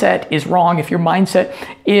mindset is wrong, if your mindset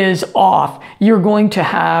is off, you're going to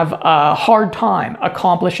have a hard time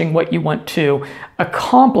accomplishing what you want to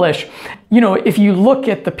accomplish. If you look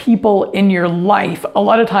at the people in your life, a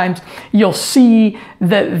lot of times you'll see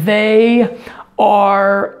that they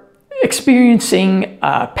are experiencing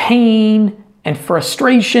pain and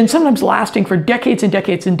frustration, sometimes lasting for decades and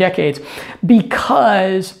decades and decades,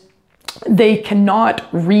 because they cannot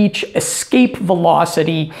reach escape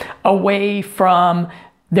velocity away from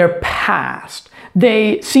their past.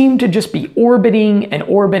 They seem to just be orbiting and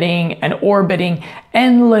orbiting and orbiting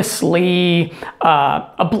endlessly,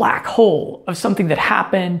 a black hole of something that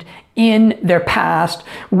happened in their past,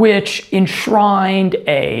 which enshrined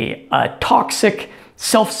a toxic,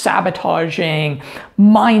 self-sabotaging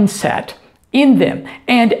mindset in them.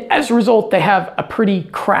 And as a result, they have a pretty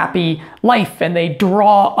crappy life, and they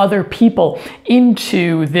draw other people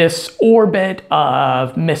into this orbit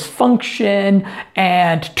of misfunction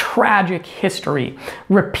and tragic history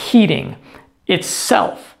repeating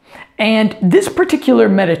itself. And this particular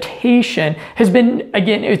meditation has been,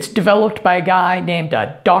 again, it's developed by a guy named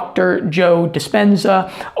Dr. Joe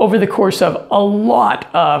Dispenza over the course of a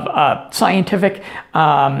lot of scientific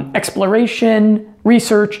exploration,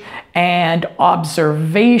 research, and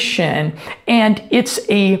observation. And it's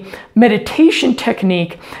a meditation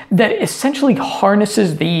technique that essentially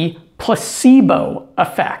harnesses the placebo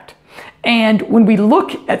effect. And when we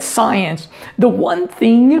look at science, the one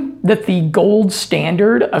thing that the gold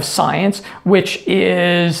standard of science, which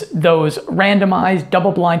is those randomized,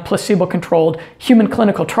 double-blind, placebo-controlled human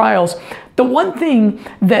clinical trials, the one thing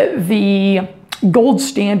that the gold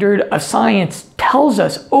standard of science tells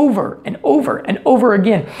us over and over and over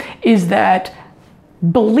again is that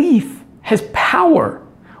belief has power.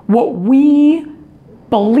 What we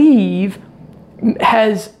believe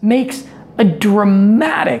makes a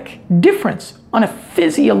dramatic difference on a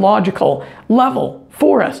physiological level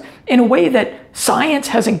for us in a way that science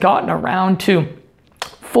hasn't gotten around to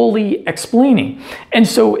fully explaining. And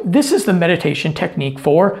so this is the meditation technique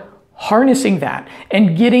for harnessing that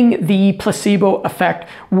and getting the placebo effect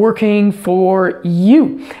working for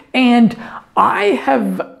you. And I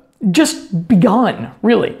have just begun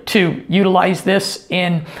really to utilize this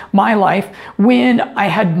in my life when I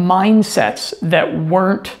had mindsets that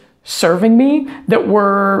weren't serving me, that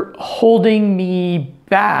were holding me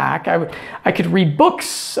back. I could read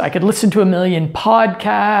books, I could listen to a million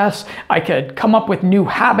podcasts, I could come up with new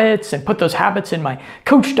habits and put those habits in my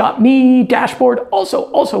Coach.me dashboard.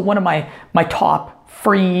 Also one of my top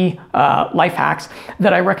free life hacks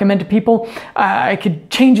that I recommend to people. I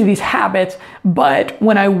could change these habits, but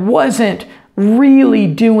when I wasn't really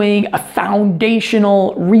doing a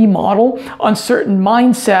foundational remodel on certain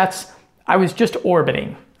mindsets, I was just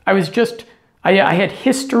orbiting. I had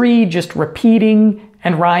history just repeating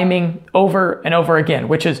and rhyming over and over again,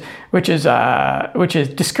 which is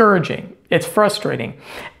discouraging. It's frustrating.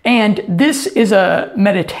 And this is a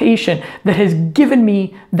meditation that has given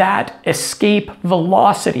me that escape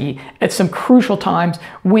velocity at some crucial times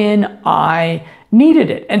when I needed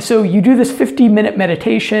it. And so you do this 50-minute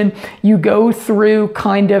meditation, you go through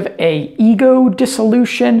kind of a ego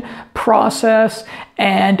dissolution process,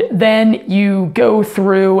 and then you go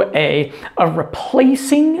through a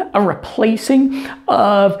replacing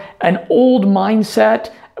of an old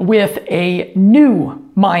mindset with a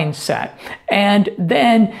new mindset. And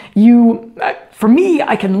then for me,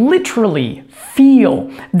 I can literally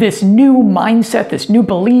feel this new mindset, this new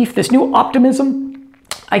belief, this new optimism.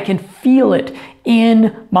 I can feel it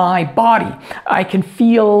in my body. I can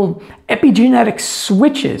feel epigenetic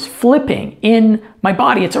switches flipping in my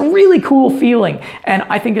body. It's a really cool feeling, and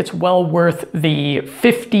I think it's well worth the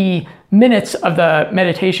 50 minutes of the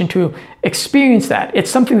meditation to experience that. It's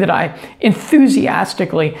something that I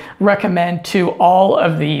enthusiastically recommend to all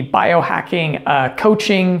of the biohacking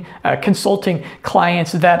coaching, consulting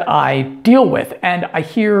clients that I deal with, and I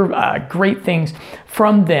hear great things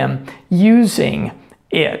from them using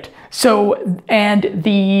it. So, and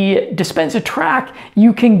the Dispenza track,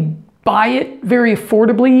 you can buy it very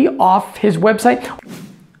affordably off his website.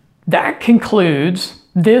 That concludes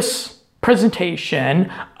this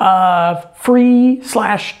presentation of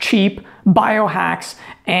free/cheap biohacks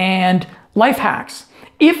and life hacks.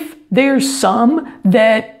 If there's some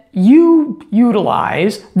that you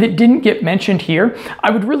utilize that didn't get mentioned here,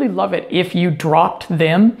 I would really love it if you dropped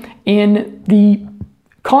them in the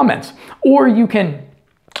comments, or you can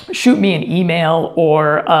shoot me an email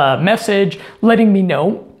or a message letting me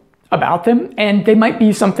know about them, and they might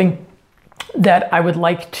be something that I would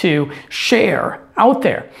like to share out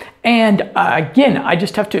there. And again, I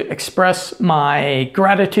just have to express my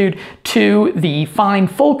gratitude to the fine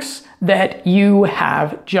folks that you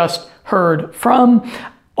have just heard from.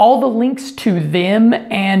 All the links to them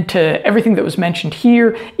and to everything that was mentioned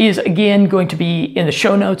here is again going to be in the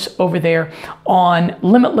show notes over there on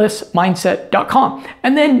limitlessmindset.com.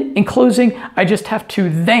 And then in closing, I just have to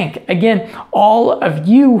thank again all of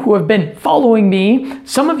you who have been following me.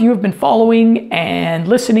 Some of you have been following and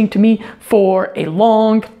listening to me for a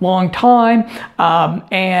long time.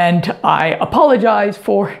 And I apologize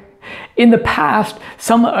for in the past,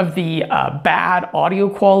 some of the bad audio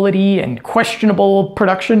quality and questionable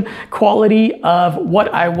production quality of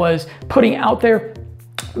what I was putting out there.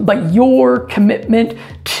 But your commitment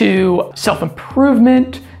to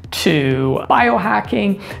self-improvement, to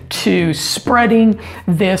biohacking, to spreading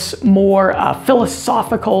this more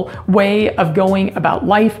philosophical way of going about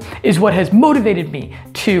life is what has motivated me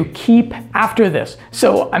to keep after this.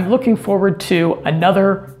 So I'm looking forward to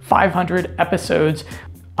another 500 episodes.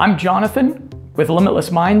 I'm Jonathan with Limitless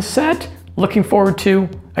Mindset, looking forward to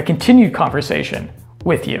a continued conversation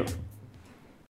with you.